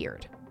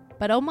disappeared,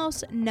 but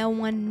almost no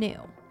one knew.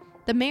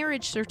 The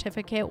marriage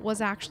certificate was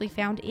actually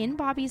found in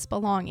Bobbi's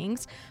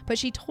belongings, but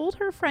she told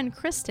her friend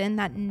Kristen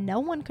that no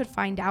one could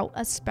find out,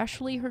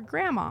 especially her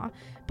grandma,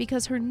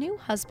 because her new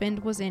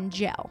husband was in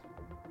jail.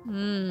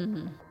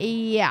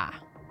 Yeah.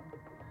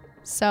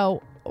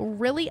 So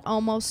really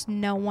almost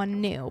no one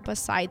knew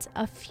besides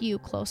a few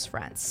close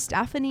friends.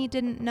 Stephanie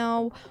didn't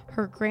know.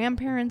 Her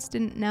grandparents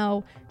didn't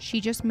know. She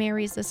just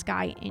marries this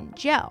guy in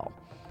jail.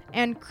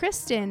 And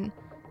Kristen,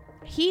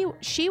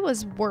 she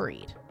was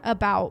worried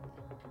about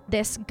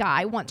this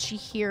guy once she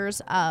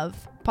hears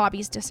of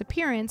Bobbi's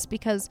disappearance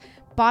because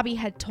Bobbi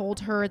had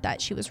told her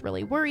that she was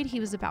really worried he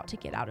was about to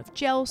get out of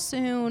jail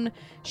soon.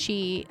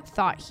 She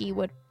thought he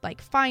would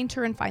find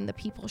her and find the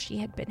people she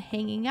had been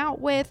hanging out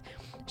with.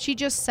 She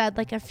just said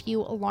a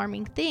few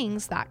alarming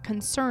things that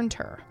concerned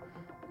her.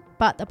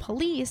 But the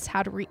police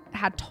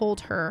had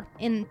told her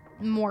in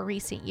more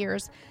recent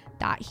years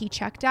that he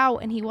checked out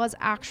and he was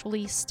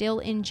actually still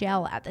in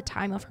jail at the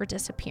time of her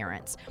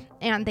disappearance.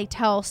 And they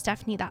tell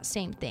Stephanie that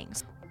same thing.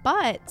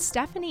 But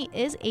Stephanie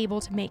is able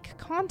to make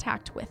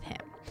contact with him.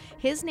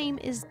 His name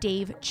is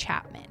Dave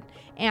Chapman,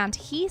 and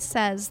he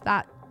says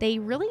that they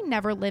really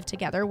never lived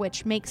together,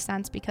 which makes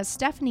sense because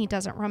Stephanie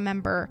doesn't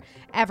remember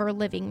ever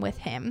living with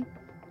him.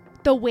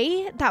 The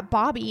way that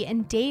Bobbi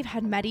and Dave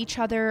had met each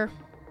other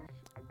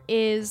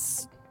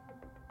is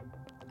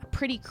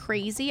pretty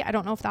crazy. I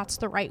don't know if that's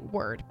the right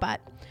word,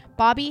 but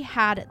Bobbi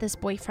had this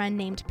boyfriend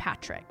named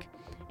Patrick,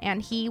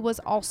 and he was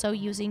also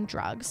using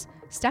drugs.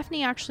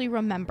 Stephanie actually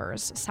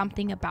remembers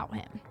something about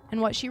him. And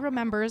what she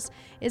remembers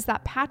is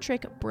that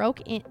Patrick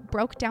broke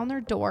down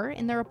their door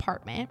in their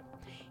apartment.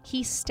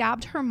 He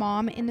stabbed her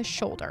mom in the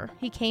shoulder.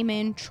 He came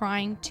in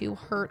trying to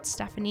hurt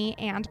Stephanie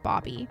and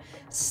Bobbi,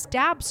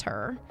 stabs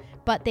her,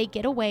 but they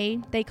get away.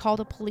 They call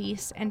the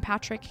police, and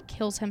Patrick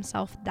kills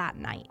himself that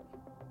night.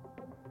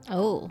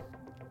 Oh.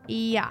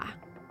 Yeah.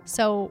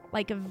 So,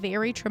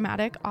 very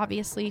traumatic,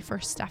 obviously, for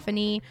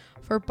Stephanie,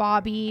 for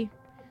Bobbi,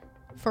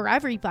 for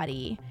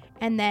everybody.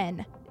 And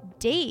then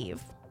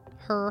Dave,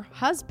 her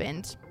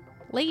husband,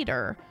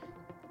 later,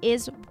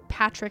 is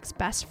Patrick's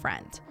best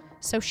friend.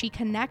 So she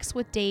connects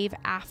with Dave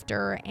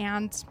after,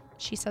 and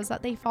she says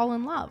that they fall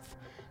in love.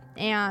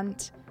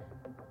 And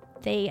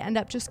they end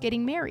up just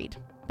getting married,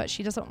 but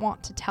she doesn't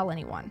want to tell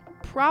anyone.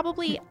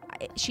 Probably,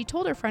 she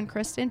told her friend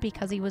Kristen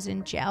because he was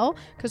in jail,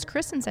 because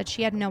Kristen said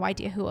she had no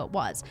idea who it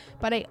was.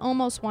 But I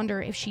almost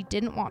wonder if she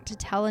didn't want to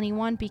tell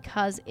anyone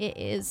because it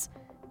is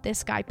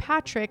this guy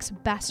Patrick's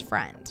best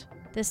friend.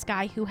 This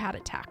guy who had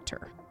attacked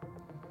her.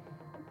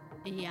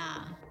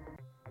 Yeah.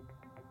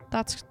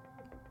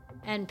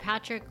 And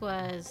Patrick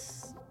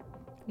was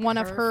one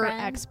of her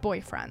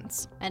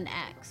ex-boyfriends. An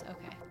ex,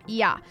 okay.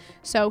 Yeah.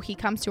 So he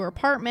comes to her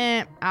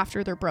apartment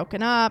after they're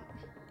broken up,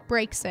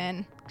 breaks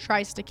in,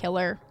 tries to kill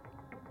her,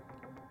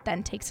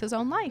 then takes his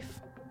own life.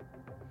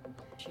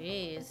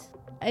 Jeez.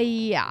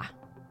 Yeah.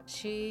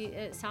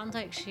 It sounds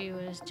like she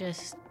was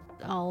just,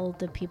 all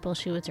the people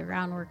she was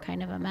around were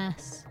kind of a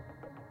mess.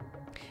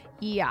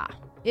 Yeah,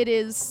 it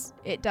is.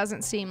 It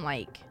doesn't seem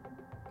like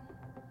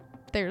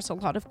there's a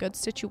lot of good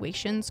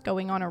situations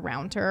going on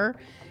around her.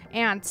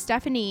 And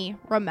Stephanie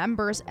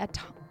remembers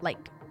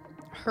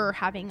her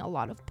having a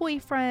lot of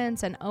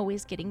boyfriends and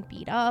always getting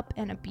beat up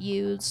and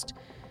abused.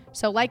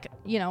 So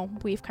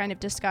we've kind of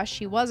discussed,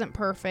 she wasn't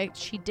perfect.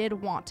 She did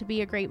want to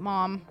be a great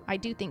mom. I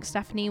do think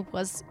Stephanie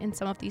was in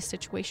some of these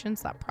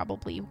situations that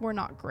probably were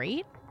not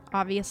great.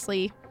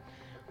 Obviously,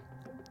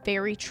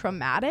 very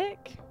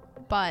traumatic,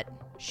 but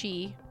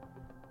she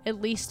at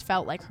least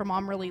felt like her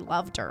mom really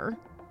loved her,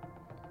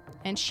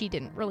 and she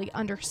didn't really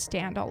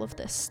understand all of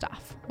this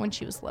stuff when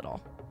she was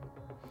little.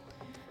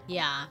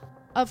 Yeah.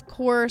 Of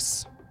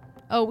course,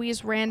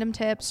 always random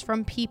tips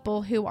from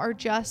people who are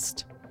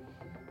just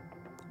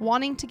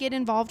wanting to get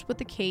involved with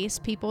the case,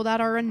 people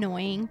that are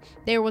annoying.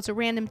 There was a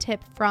random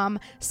tip from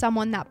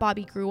someone that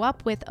Bobbi grew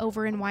up with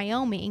over in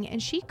Wyoming,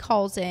 and she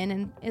calls in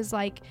and is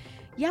like,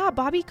 yeah,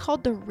 Bobbi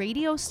called the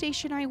radio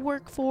station I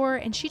work for,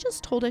 and she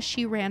just told us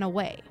she ran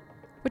away.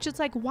 Which is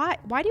why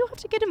do you have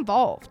to get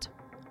involved?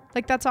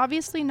 Like, that's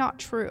obviously not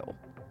true.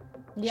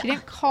 Yeah. She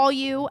didn't call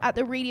you at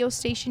the radio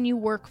station you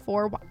work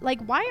for.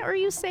 Like, why are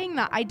you saying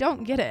that? I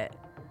don't get it.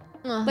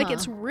 Like,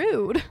 it's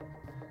rude.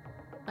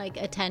 Like,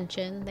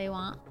 attention they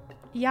want.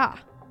 Yeah.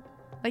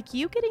 Like,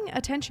 you getting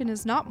attention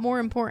is not more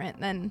important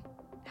than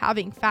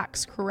having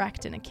facts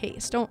correct in a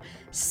case. Don't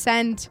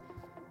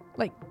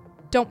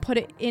put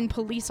it in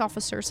police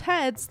officers'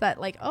 heads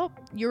that, like, oh,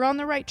 you're on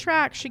the right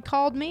track. She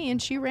called me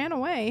and she ran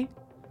away.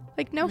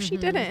 Like, no, she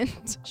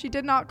didn't. She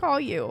did not call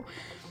you.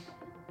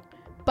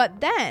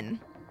 But then,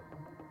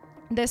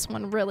 this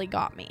one really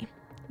got me.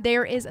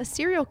 There is a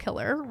serial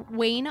killer,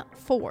 Wayne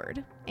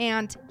Ford,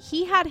 and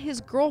he had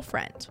his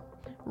girlfriend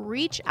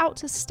reach out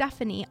to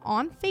Stephanie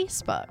on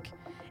Facebook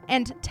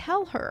and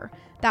tell her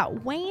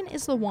that Wayne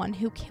is the one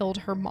who killed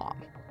her mom.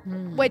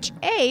 Which,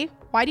 A,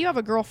 why do you have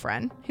a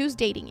girlfriend? Who's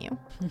dating you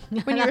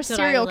when you're a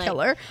serial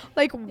killer?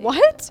 Like,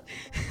 what?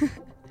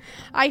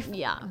 I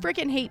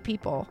freaking hate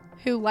people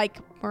who like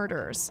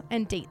murderers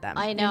and date them.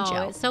 I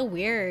know. It's so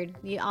weird.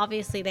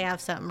 Obviously, they have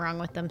something wrong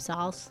with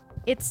themselves.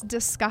 It's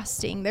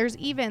disgusting. There's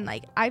even,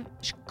 like, my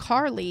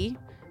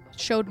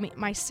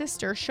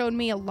sister showed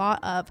me a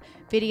lot of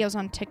videos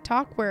on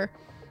TikTok where,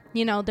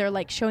 you know, they're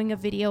like showing a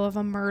video of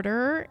a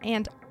murder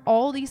and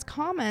all these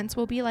comments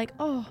will be like,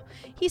 oh,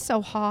 he's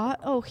so hot.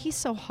 Oh, he's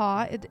so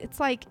hot. It's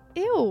like,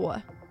 ew.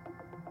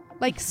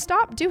 Like,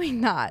 stop doing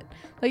that.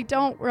 Like,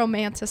 don't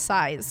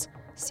romanticize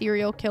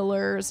serial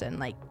killers and,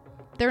 like,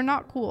 they're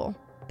not cool.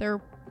 They're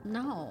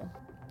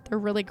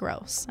really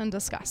gross and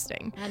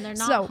disgusting. And they're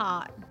not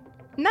hot.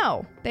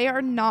 No, they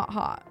are not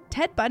hot.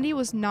 Ted Bundy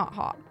was not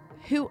hot.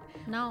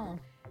 No.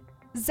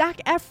 Zac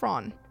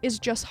Efron is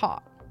just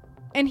hot.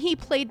 And he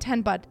played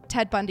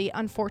Ted Bundy,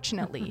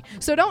 unfortunately.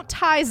 So don't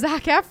tie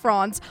Zac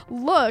Efron's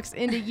looks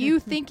into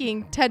you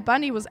thinking Ted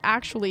Bundy was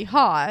actually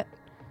hot.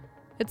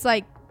 It's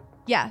like,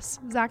 yes,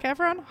 Zac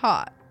Efron,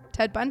 hot.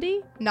 Ted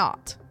Bundy,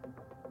 not.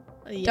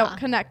 Yeah. Don't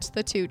connect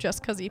the two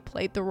just because he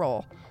played the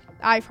role.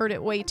 I've heard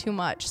it way too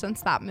much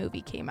since that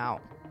movie came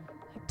out.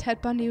 Like,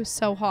 Ted Bundy was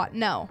so hot.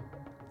 No,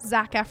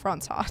 Zac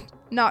Efron's hot,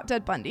 not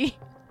Ted Bundy.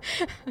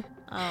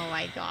 Oh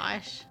my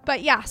gosh.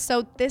 But yeah,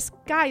 so this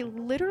guy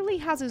literally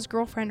has his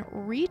girlfriend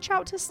reach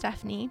out to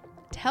Stephanie,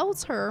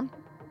 tells her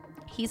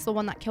he's the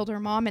one that killed her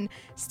mom, and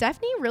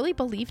Stephanie really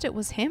believed it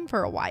was him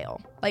for a while.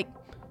 Like,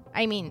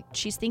 I mean,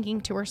 she's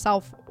thinking to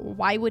herself,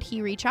 why would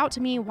he reach out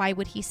to me? Why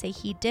would he say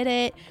he did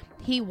it?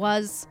 He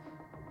was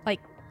like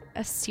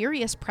a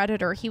serious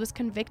predator. He was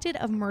convicted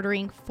of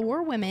murdering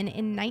 4 women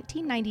in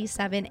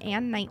 1997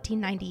 and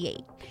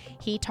 1998.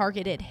 He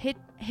targeted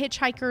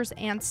hitchhikers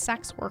and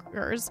sex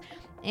workers,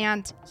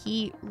 and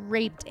he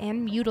raped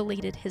and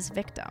mutilated his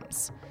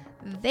victims.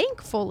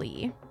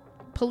 Thankfully,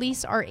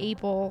 police are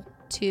able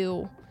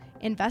to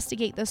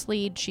investigate this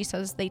lead. She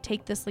says they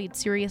take this lead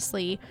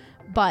seriously,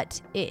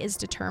 but it is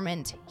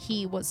determined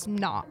he was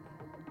not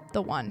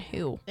the one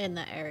who in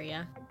the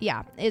area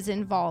is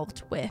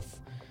involved with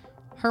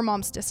her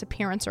mom's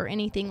disappearance or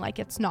anything. Like,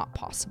 it's not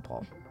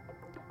possible.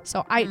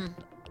 So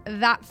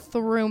that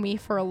threw me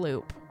for a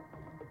loop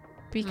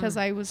because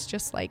I was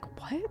just like,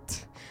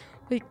 what?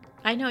 Like,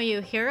 I know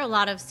you hear a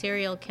lot of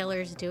serial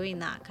killers doing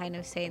that, kind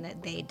of saying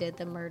that they did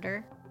the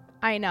murder.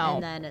 I know.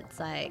 And then it's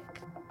like,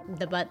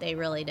 but they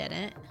really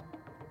didn't.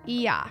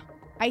 Yeah.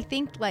 I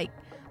think, like,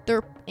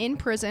 they're in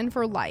prison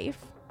for life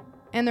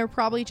and they're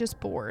probably just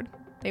bored.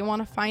 They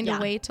want to find a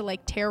way to, like,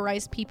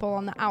 terrorize people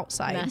on the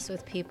outside. Mess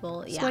with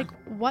people, So, like,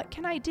 what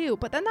can I do?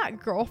 But then that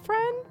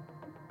girlfriend,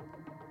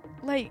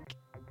 like,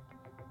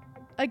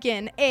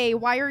 again, A,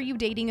 why are you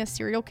dating a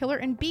serial killer?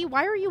 And B,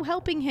 why are you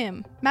helping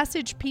him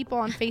message people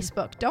on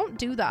Facebook? Don't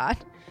do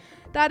that.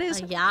 That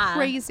is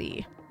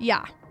crazy.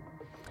 Yeah.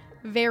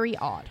 Very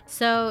odd.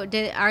 So,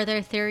 are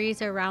there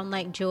theories around,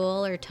 like,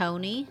 Jewel or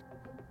Tony?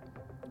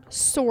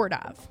 Sort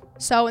of.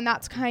 So, and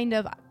that's kind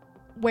of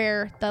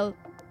where the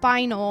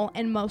final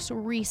and most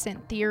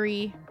recent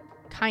theory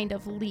kind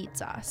of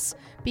leads us,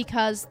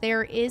 because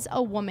there is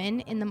a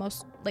woman in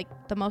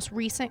the most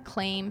recent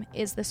claim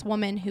is this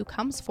woman who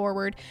comes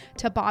forward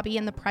to Bobbi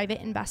and the private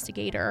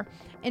investigator,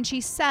 and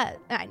she said,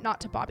 not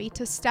to Bobbi,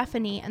 to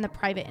Stephanie and the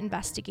private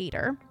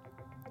investigator,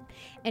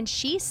 and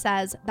she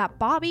says that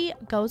Bobbi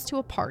goes to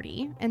a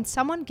party and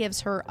someone gives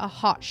her a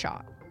hot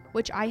shot,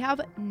 which I have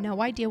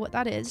no idea what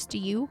that is. Do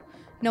you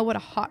know what a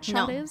hot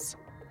shot is?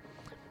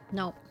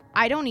 No.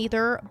 I don't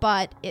either,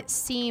 but it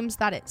seems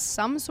that it's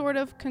some sort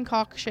of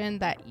concoction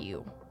that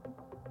you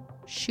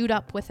shoot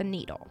up with a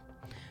needle,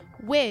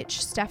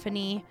 which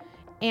Stephanie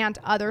and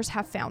others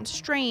have found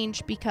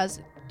strange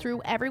because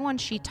through everyone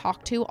she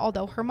talked to,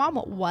 although her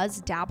mom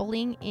was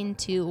dabbling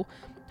into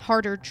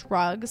harder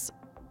drugs,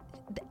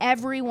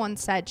 everyone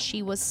said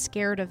she was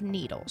scared of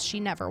needles.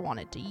 She never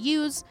wanted to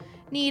use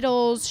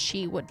needles.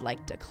 She would,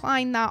 like,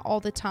 decline that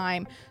all the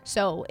time.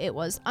 So it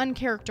was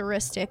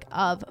uncharacteristic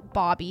of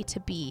Bobbi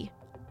to be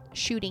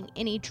shooting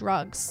any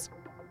drugs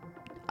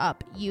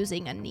up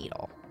using a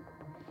needle.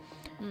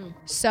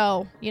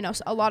 So, you know,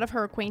 a lot of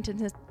her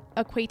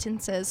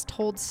acquaintances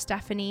told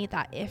Stephanie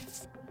that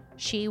if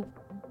she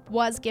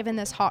was given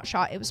this hot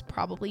shot, it was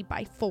probably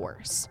by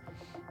force.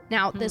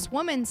 Now, this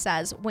woman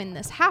says when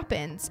this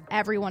happens,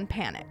 everyone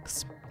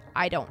panics.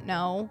 I don't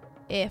know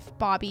if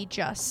Bobbi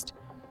just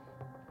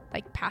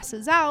like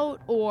passes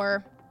out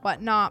or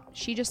whatnot.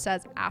 She just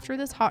says after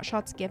this hot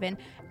shot's given,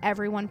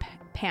 everyone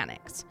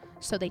panics.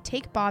 So they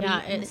take Bobbi.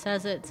 Yeah, it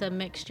says it's a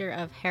mixture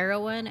of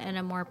heroin and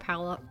a more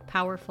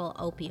powerful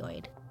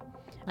opioid,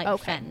 like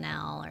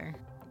fentanyl,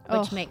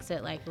 which makes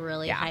it like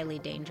really highly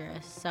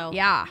dangerous. So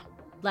yeah,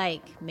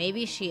 like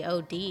maybe she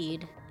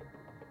OD'd.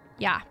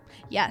 Yeah.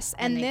 Yes.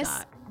 And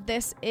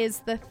this is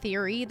the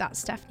theory that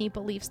Stephanie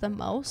believes the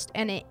most,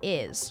 and it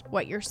is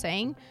what you're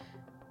saying,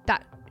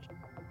 that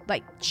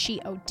like she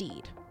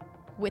OD'd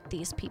with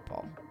these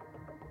people.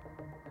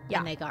 Yeah.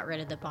 And they got rid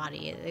of the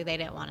body. They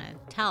didn't want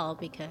to tell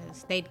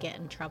because they'd get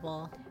in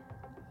trouble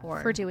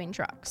for doing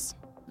drugs.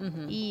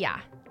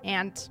 Yeah.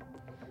 And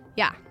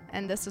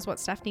this is what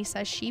Stephanie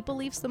says she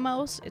believes the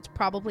most. It's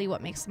probably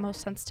what makes the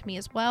most sense to me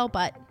as well,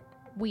 but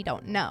we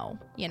don't know,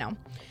 you know.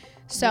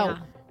 So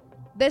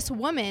this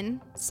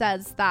woman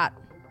says that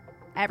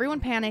everyone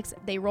panics.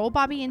 They roll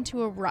Bobbi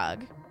into a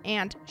rug,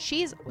 and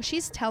she's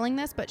telling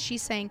this, but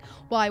she's saying,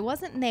 well, I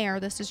wasn't there.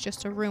 This is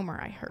just a rumor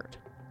I heard.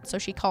 So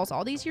she calls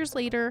all these years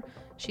later.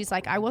 She's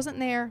like, I wasn't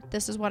there.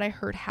 This is what I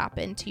heard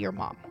happened to your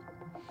mom.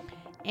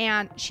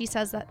 And she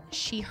says that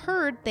she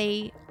heard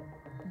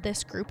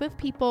this group of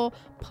people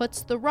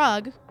puts the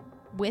rug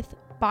with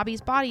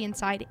Bobbi's body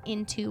inside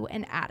into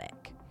an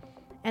attic.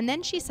 And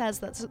then she says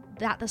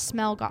that the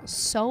smell got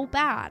so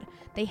bad,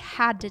 they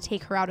had to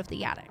take her out of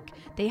the attic.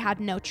 They had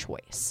no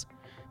choice.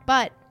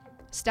 But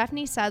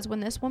Stephanie says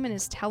when this woman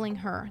is telling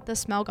her the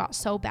smell got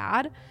so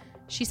bad,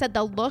 she said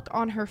the look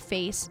on her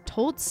face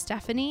told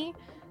Stephanie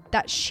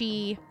that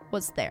she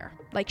was there.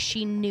 Like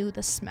she knew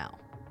the smell.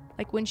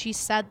 Like when she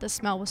said the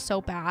smell was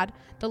so bad,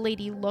 the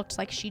lady looked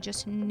like she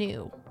just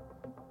knew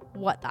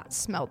what that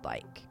smelled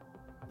like.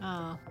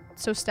 Oh.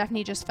 So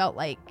Stephanie just felt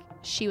like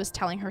she was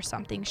telling her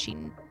something she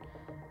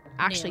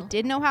actually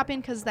did know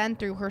happened, because then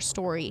through her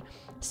story,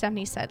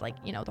 Stephanie said, like,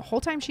 you know, the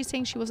whole time she's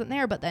saying she wasn't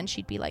there, but then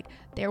she'd be like,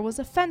 there was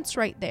a fence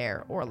right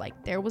there, or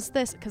like there was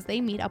this, because they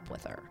meet up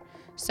with her.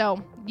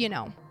 So, you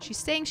know, she's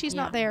saying she's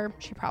not there.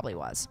 She probably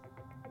was.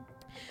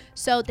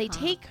 So they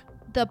take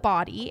the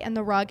body and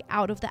the rug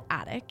out of the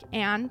attic,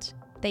 and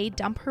they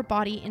dump her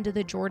body into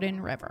the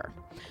Jordan River.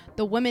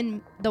 The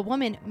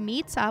woman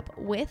meets up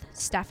with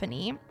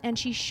Stephanie, and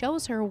she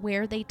shows her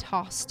where they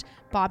tossed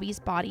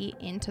Bobbi's body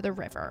into the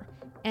river.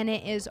 And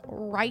it is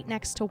right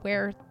next to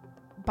where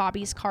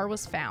Bobbi's car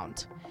was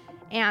found.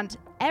 And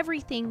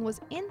everything was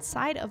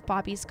inside of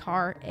Bobbi's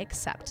car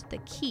except the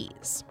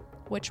keys,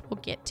 which we'll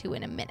get to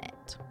in a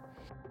minute.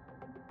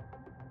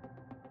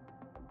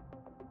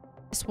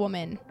 This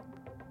woman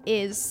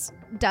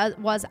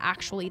was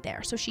actually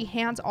there. So she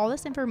hands all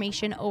this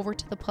information over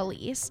to the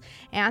police,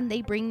 and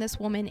they bring this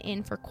woman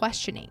in for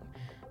questioning.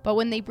 But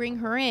when they bring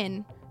her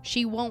in,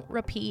 she won't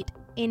repeat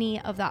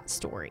any of that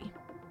story.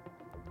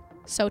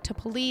 So to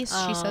police,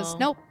 she says,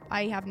 nope,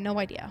 I have no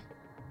idea.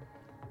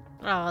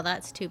 Oh,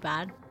 that's too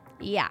bad.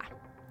 Yeah,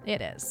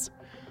 it is.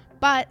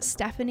 But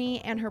Stephanie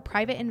and her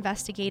private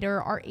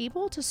investigator are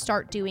able to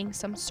start doing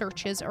some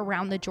searches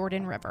around the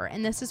Jordan River.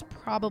 And this is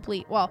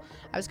probably, well,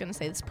 I was going to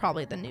say this is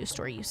probably the news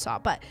story you saw,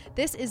 but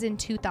this is in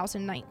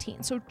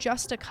 2019. So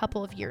just a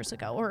couple of years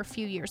ago, or a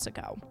few years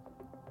ago.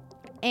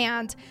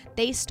 And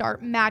they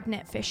start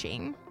magnet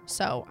fishing.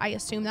 So I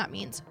assume that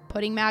means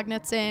putting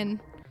magnets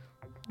in,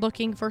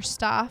 looking for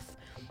stuff.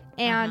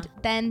 And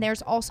then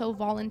there's also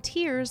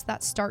volunteers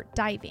that start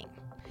diving.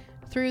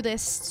 Through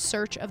this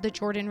search of the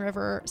Jordan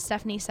River,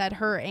 Stephanie said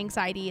her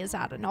anxiety is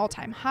at an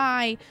all-time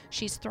high.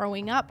 She's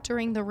throwing up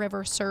during the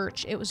river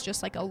search. It was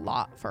just like a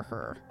lot for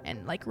her,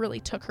 and like really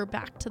took her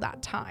back to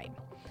that time.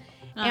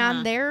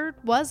 And there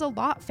was a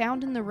lot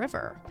found in the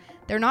river.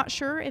 They're not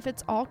sure if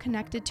it's all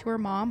connected to her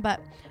mom,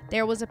 but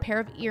there was a pair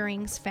of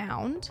earrings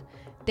found.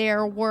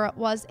 There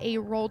was a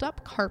rolled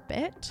up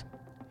carpet,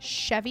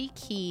 Chevy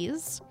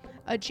keys,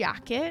 a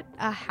jacket,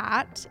 a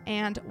hat,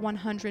 and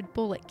 100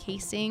 bullet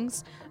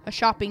casings, a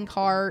shopping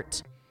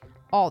cart,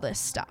 all this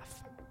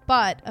stuff.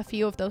 But a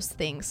few of those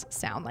things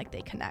sound like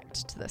they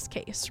connect to this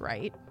case,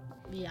 right?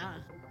 Yeah.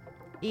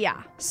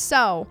 Yeah.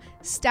 So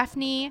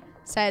Stephanie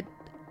said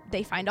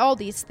they find all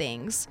these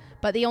things,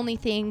 but the only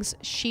things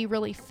she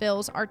really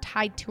feels are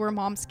tied to her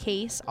mom's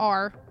case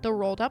are the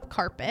rolled up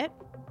carpet,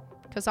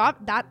 because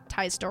that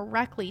ties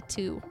directly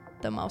to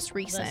the most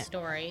recent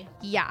story.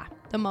 Yeah,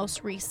 the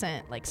most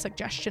recent like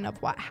suggestion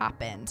of what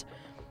happened.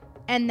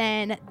 And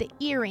then the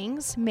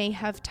earrings may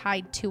have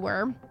tied to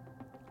her.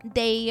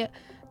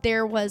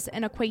 There was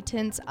an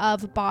acquaintance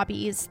of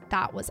Bobbi's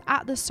that was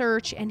at the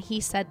search, and he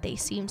said they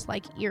seemed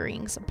like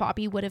earrings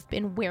Bobbi would have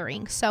been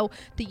wearing. So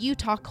the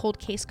Utah Cold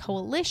Case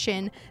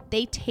Coalition,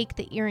 they take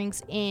the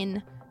earrings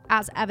in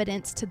as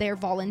evidence to their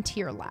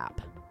volunteer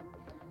lab.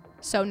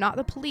 So not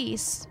the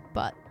police,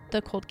 but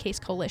the Cold Case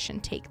Coalition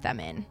take them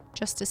in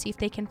just to see if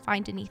they can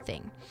find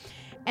anything.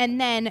 And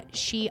then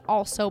she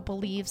also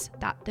believes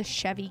that the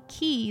Chevy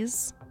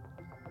keys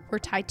were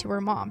tied to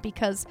her mom,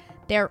 because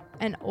They're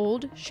an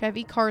old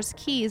Chevy car's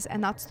keys,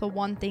 and that's the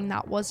one thing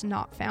that was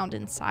not found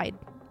inside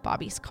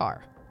Bobbi's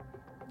car.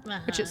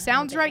 Which it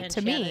sounds right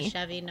to me. Had a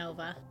Chevy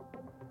Nova.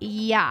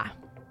 Yeah.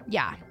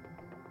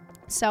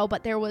 So,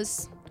 but there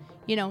was,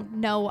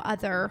 no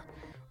other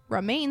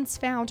remains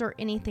found or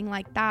anything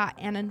like that.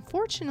 And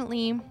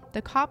unfortunately,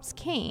 the cops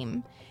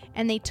came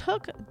and they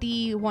took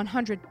the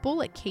 100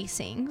 bullet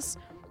casings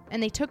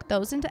and they took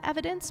those into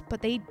evidence,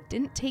 but they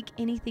didn't take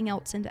anything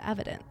else into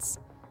evidence.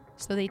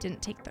 So they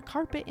didn't take the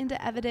carpet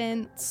into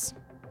evidence.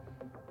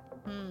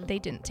 They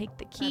didn't take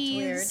the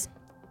keys. That's weird.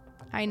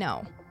 I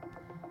know.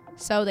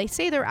 So they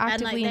say they're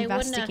actively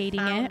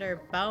investigating it. They wouldn't have found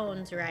her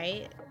bones,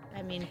 right?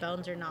 I mean,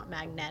 bones are not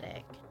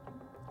magnetic.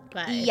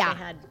 But if they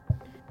had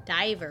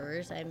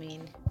divers, I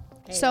mean,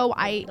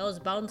 those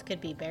bones could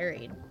be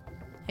buried.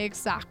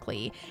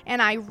 Exactly. And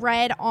I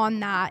read on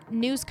that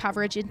news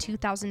coverage in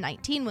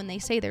 2019 when they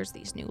say there's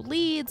these new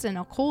leads in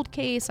a cold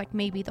case, like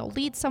maybe they'll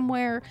lead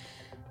somewhere.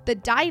 The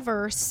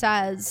diver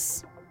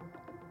says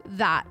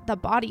that the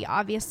body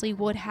obviously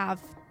would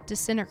have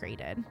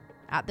disintegrated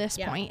at this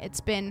point.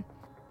 It's been,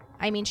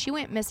 she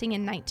went missing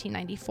in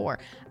 1994.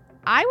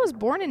 I was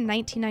born in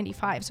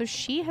 1995, so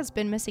she has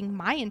been missing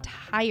my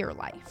entire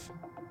life.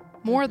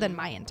 More than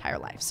my entire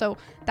life. So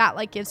that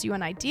gives you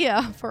an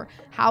idea for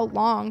how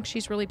long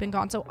she's really been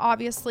gone. So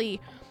obviously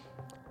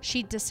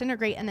she'd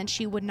disintegrate and then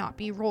she would not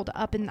be rolled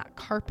up in that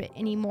carpet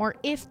anymore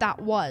if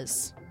that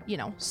was,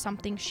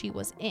 something she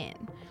was in.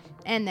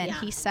 And then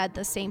he said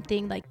the same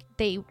thing,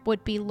 they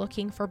would be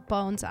looking for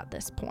bones at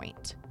this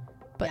point,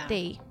 but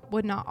they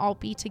would not all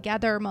be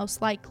together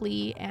most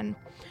likely and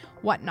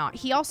whatnot.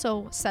 He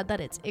also said that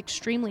it's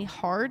extremely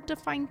hard to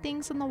find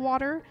things in the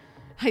water.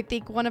 I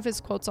think one of his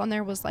quotes on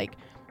there was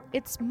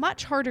it's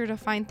much harder to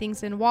find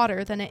things in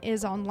water than it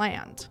is on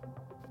land.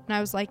 And I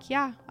was like,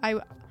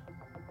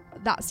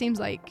 that seems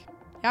like,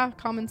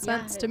 common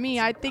sense to me.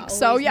 I think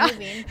so. Yeah.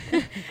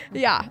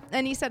 Yeah.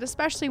 And he said,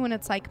 especially when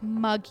it's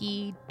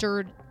muggy,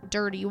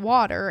 dirty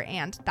water,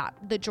 and that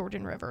the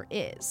Jordan River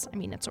is.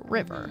 It's a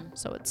river,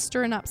 so it's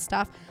stirring up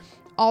stuff,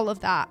 all of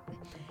that.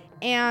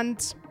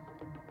 And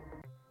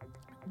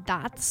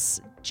that's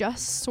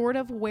just sort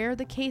of where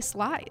the case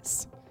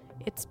lies.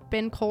 It's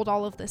been cold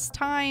all of this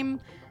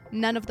time.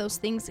 None of those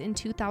things in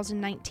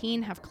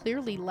 2019 have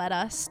clearly led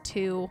us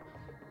to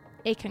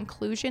a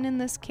conclusion in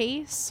this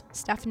case.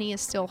 Stephanie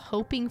is still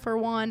hoping for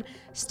one,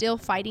 still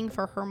fighting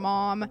for her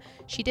mom.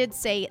 She did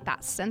say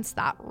that since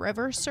that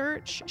river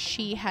search,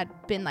 she had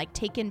been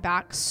taken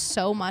back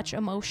so much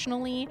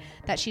emotionally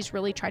that she's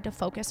really tried to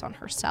focus on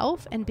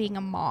herself and being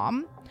a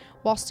mom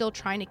while still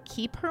trying to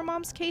keep her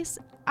mom's case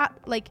at,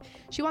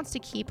 she wants to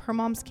keep her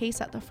mom's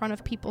case at the front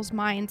of people's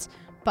minds,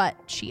 but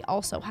she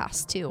also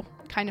has to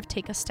kind of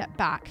take a step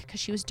back because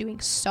she was doing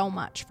so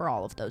much for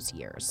all of those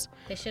years.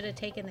 They should have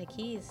taken the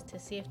keys to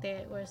see if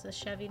it was the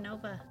Chevy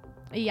Nova.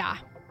 Yeah,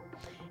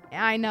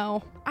 I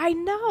know.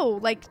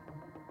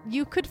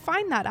 You could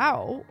find that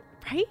out,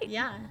 right?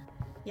 Yeah.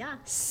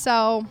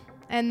 So,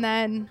 and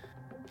then,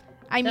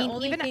 the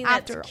only even thing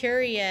after that's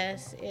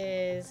curious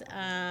is,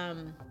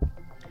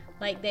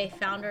 they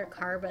found her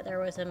car, but there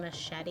was a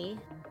machete.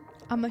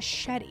 A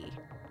machete.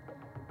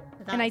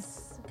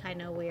 That's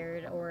kind of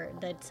weird. Or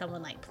did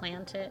someone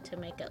plant it to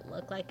make it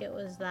look like it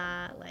was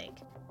that?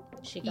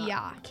 She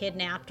got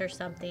kidnapped or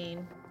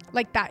something.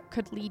 That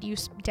could lead you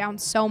down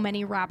so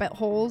many rabbit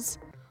holes.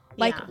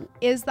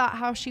 Is that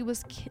how she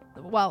was?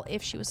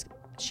 If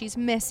she's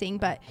missing,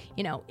 but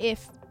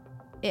if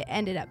it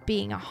ended up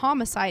being a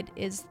homicide,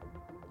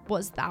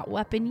 was that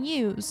weapon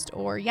used?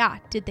 Or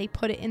did they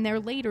put it in there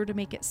later to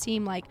make it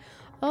seem like,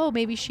 oh,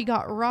 maybe she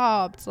got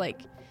robbed?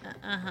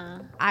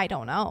 I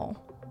don't know.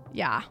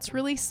 Yeah, it's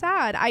really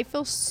sad. I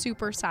feel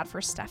super sad for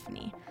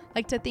Stephanie.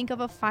 To think of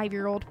a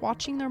 5-year-old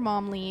watching their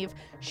mom leave.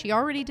 She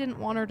already didn't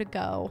want her to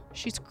go.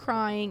 She's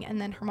crying,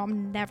 and then her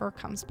mom never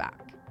comes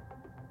back.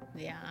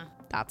 Yeah.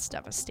 That's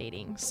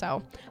devastating.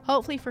 So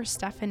hopefully for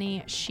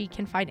Stephanie, she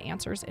can find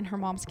answers in her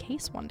mom's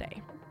case one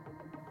day.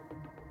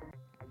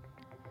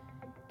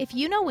 If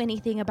you know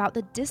anything about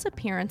the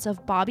disappearance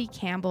of Bobbi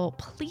Campbell,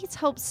 please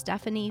help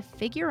Stephanie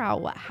figure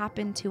out what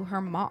happened to her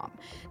mom.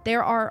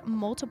 There are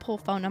multiple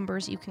phone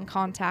numbers you can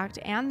contact,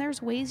 and there's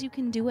ways you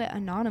can do it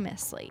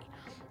anonymously.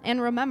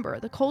 And remember,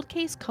 the Cold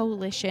Case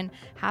Coalition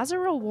has a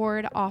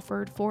reward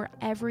offered for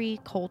every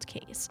cold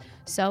case,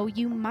 so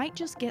you might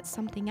just get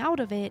something out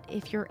of it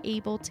if you're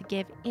able to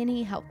give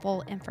any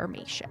helpful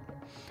information.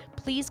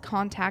 Please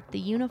contact the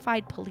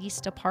Unified Police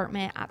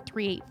Department at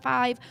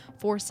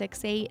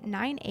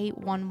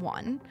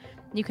 385-468-9811.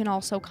 You can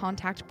also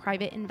contact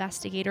private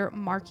investigator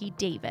Marky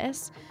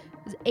Davis,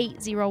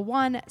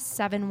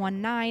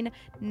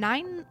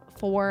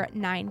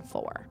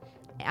 801-719-9494,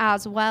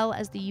 as well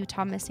as the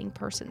Utah Missing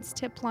Persons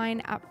tip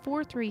line at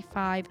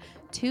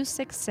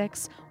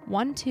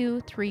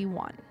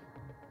 435-266-1231.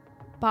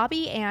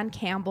 Bobbi Ann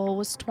Campbell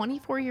was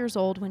 24 years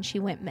old when she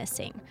went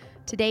missing.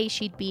 Today,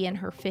 she'd be in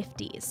her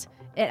 50s.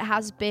 It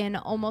has been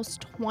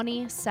almost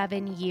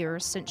 27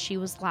 years since she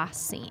was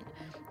last seen.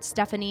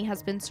 Stephanie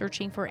has been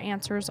searching for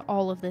answers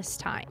all of this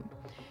time.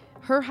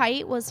 Her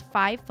height was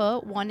 5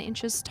 foot 1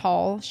 inches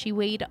tall. She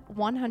weighed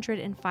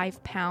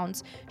 105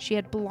 pounds. She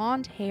had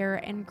blonde hair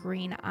and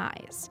green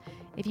eyes.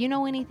 If you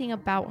know anything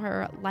about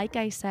her, like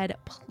I said,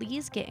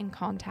 please get in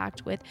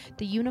contact with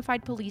the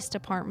Unified Police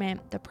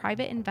Department, the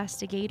private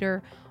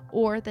investigator,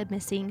 or the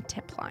missing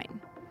tip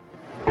line.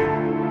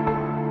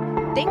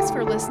 Thanks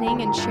for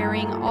listening and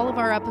sharing all of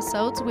our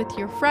episodes with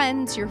your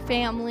friends, your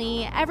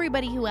family,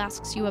 everybody who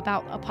asks you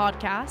about a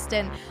podcast,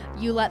 and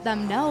you let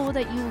them know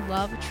that you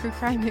love True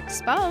Crime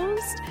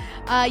Exposed.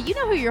 You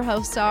know who your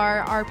hosts are.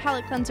 Our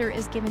palate cleanser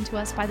is given to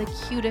us by the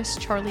cutest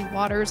Charlie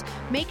Waters.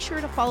 Make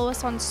sure to follow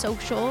us on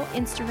social,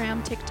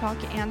 Instagram, TikTok,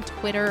 and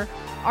Twitter.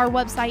 Our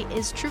website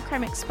is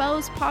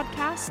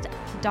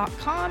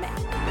truecrimeexposedpodcast.com.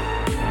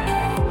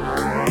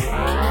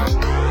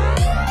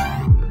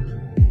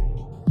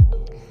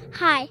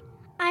 Hi,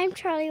 I'm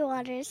Charlie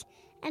Waters,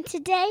 and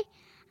today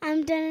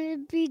I'm going to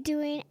be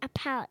doing a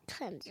palate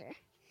cleanser.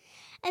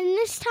 And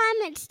this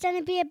time it's going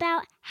to be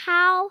about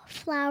how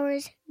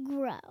flowers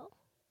grow.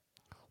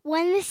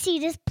 When the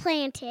seed is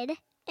planted,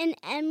 an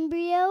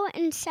embryo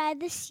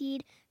inside the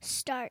seed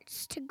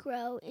starts to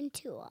grow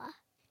into a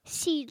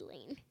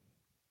seedling.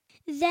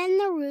 Then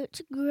the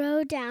roots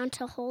grow down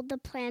to hold the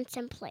plants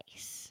in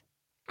place.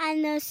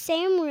 And those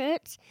same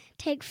roots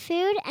take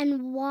food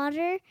and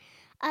water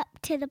up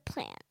to the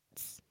plant.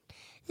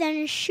 Then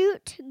a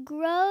shoot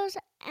grows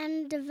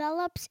and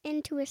develops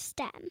into a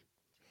stem.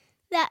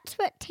 That's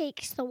what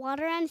takes the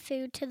water and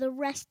food to the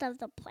rest of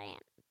the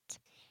plant.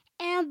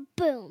 And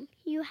boom,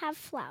 you have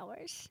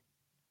flowers.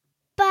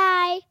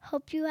 Bye.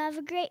 Hope you have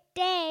a great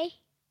day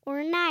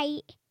or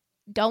night.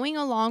 Going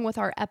along with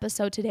our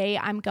episode today,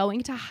 I'm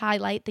going to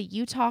highlight the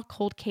Utah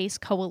Cold Case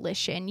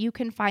Coalition. You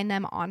can find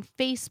them on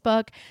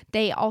Facebook.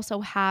 They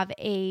also have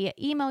an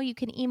email. You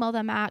can email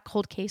them at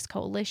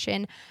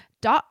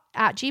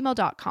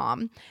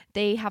coldcasecoalition@gmail.com.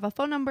 They have a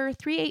phone number,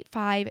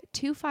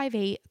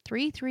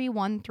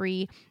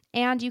 385-258-3313,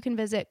 and you can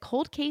visit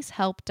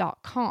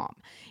coldcasehelp.com.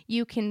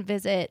 You can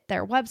visit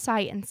their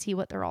website and see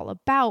what they're all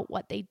about,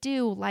 what they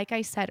do. Like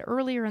I said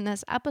earlier in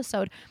this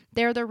episode,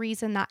 they're the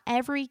reason that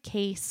every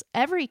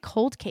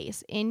cold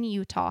case in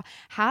Utah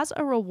has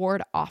a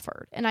reward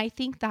offered, and I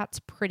think that's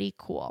pretty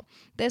cool.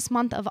 This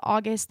month of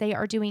August, they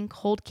are doing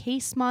Cold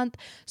Case Month,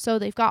 so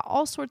they've got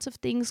all sorts of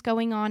things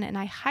going on, and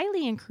I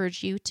highly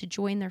encourage you to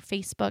join their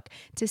Facebook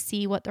to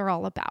see what they're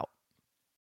all about.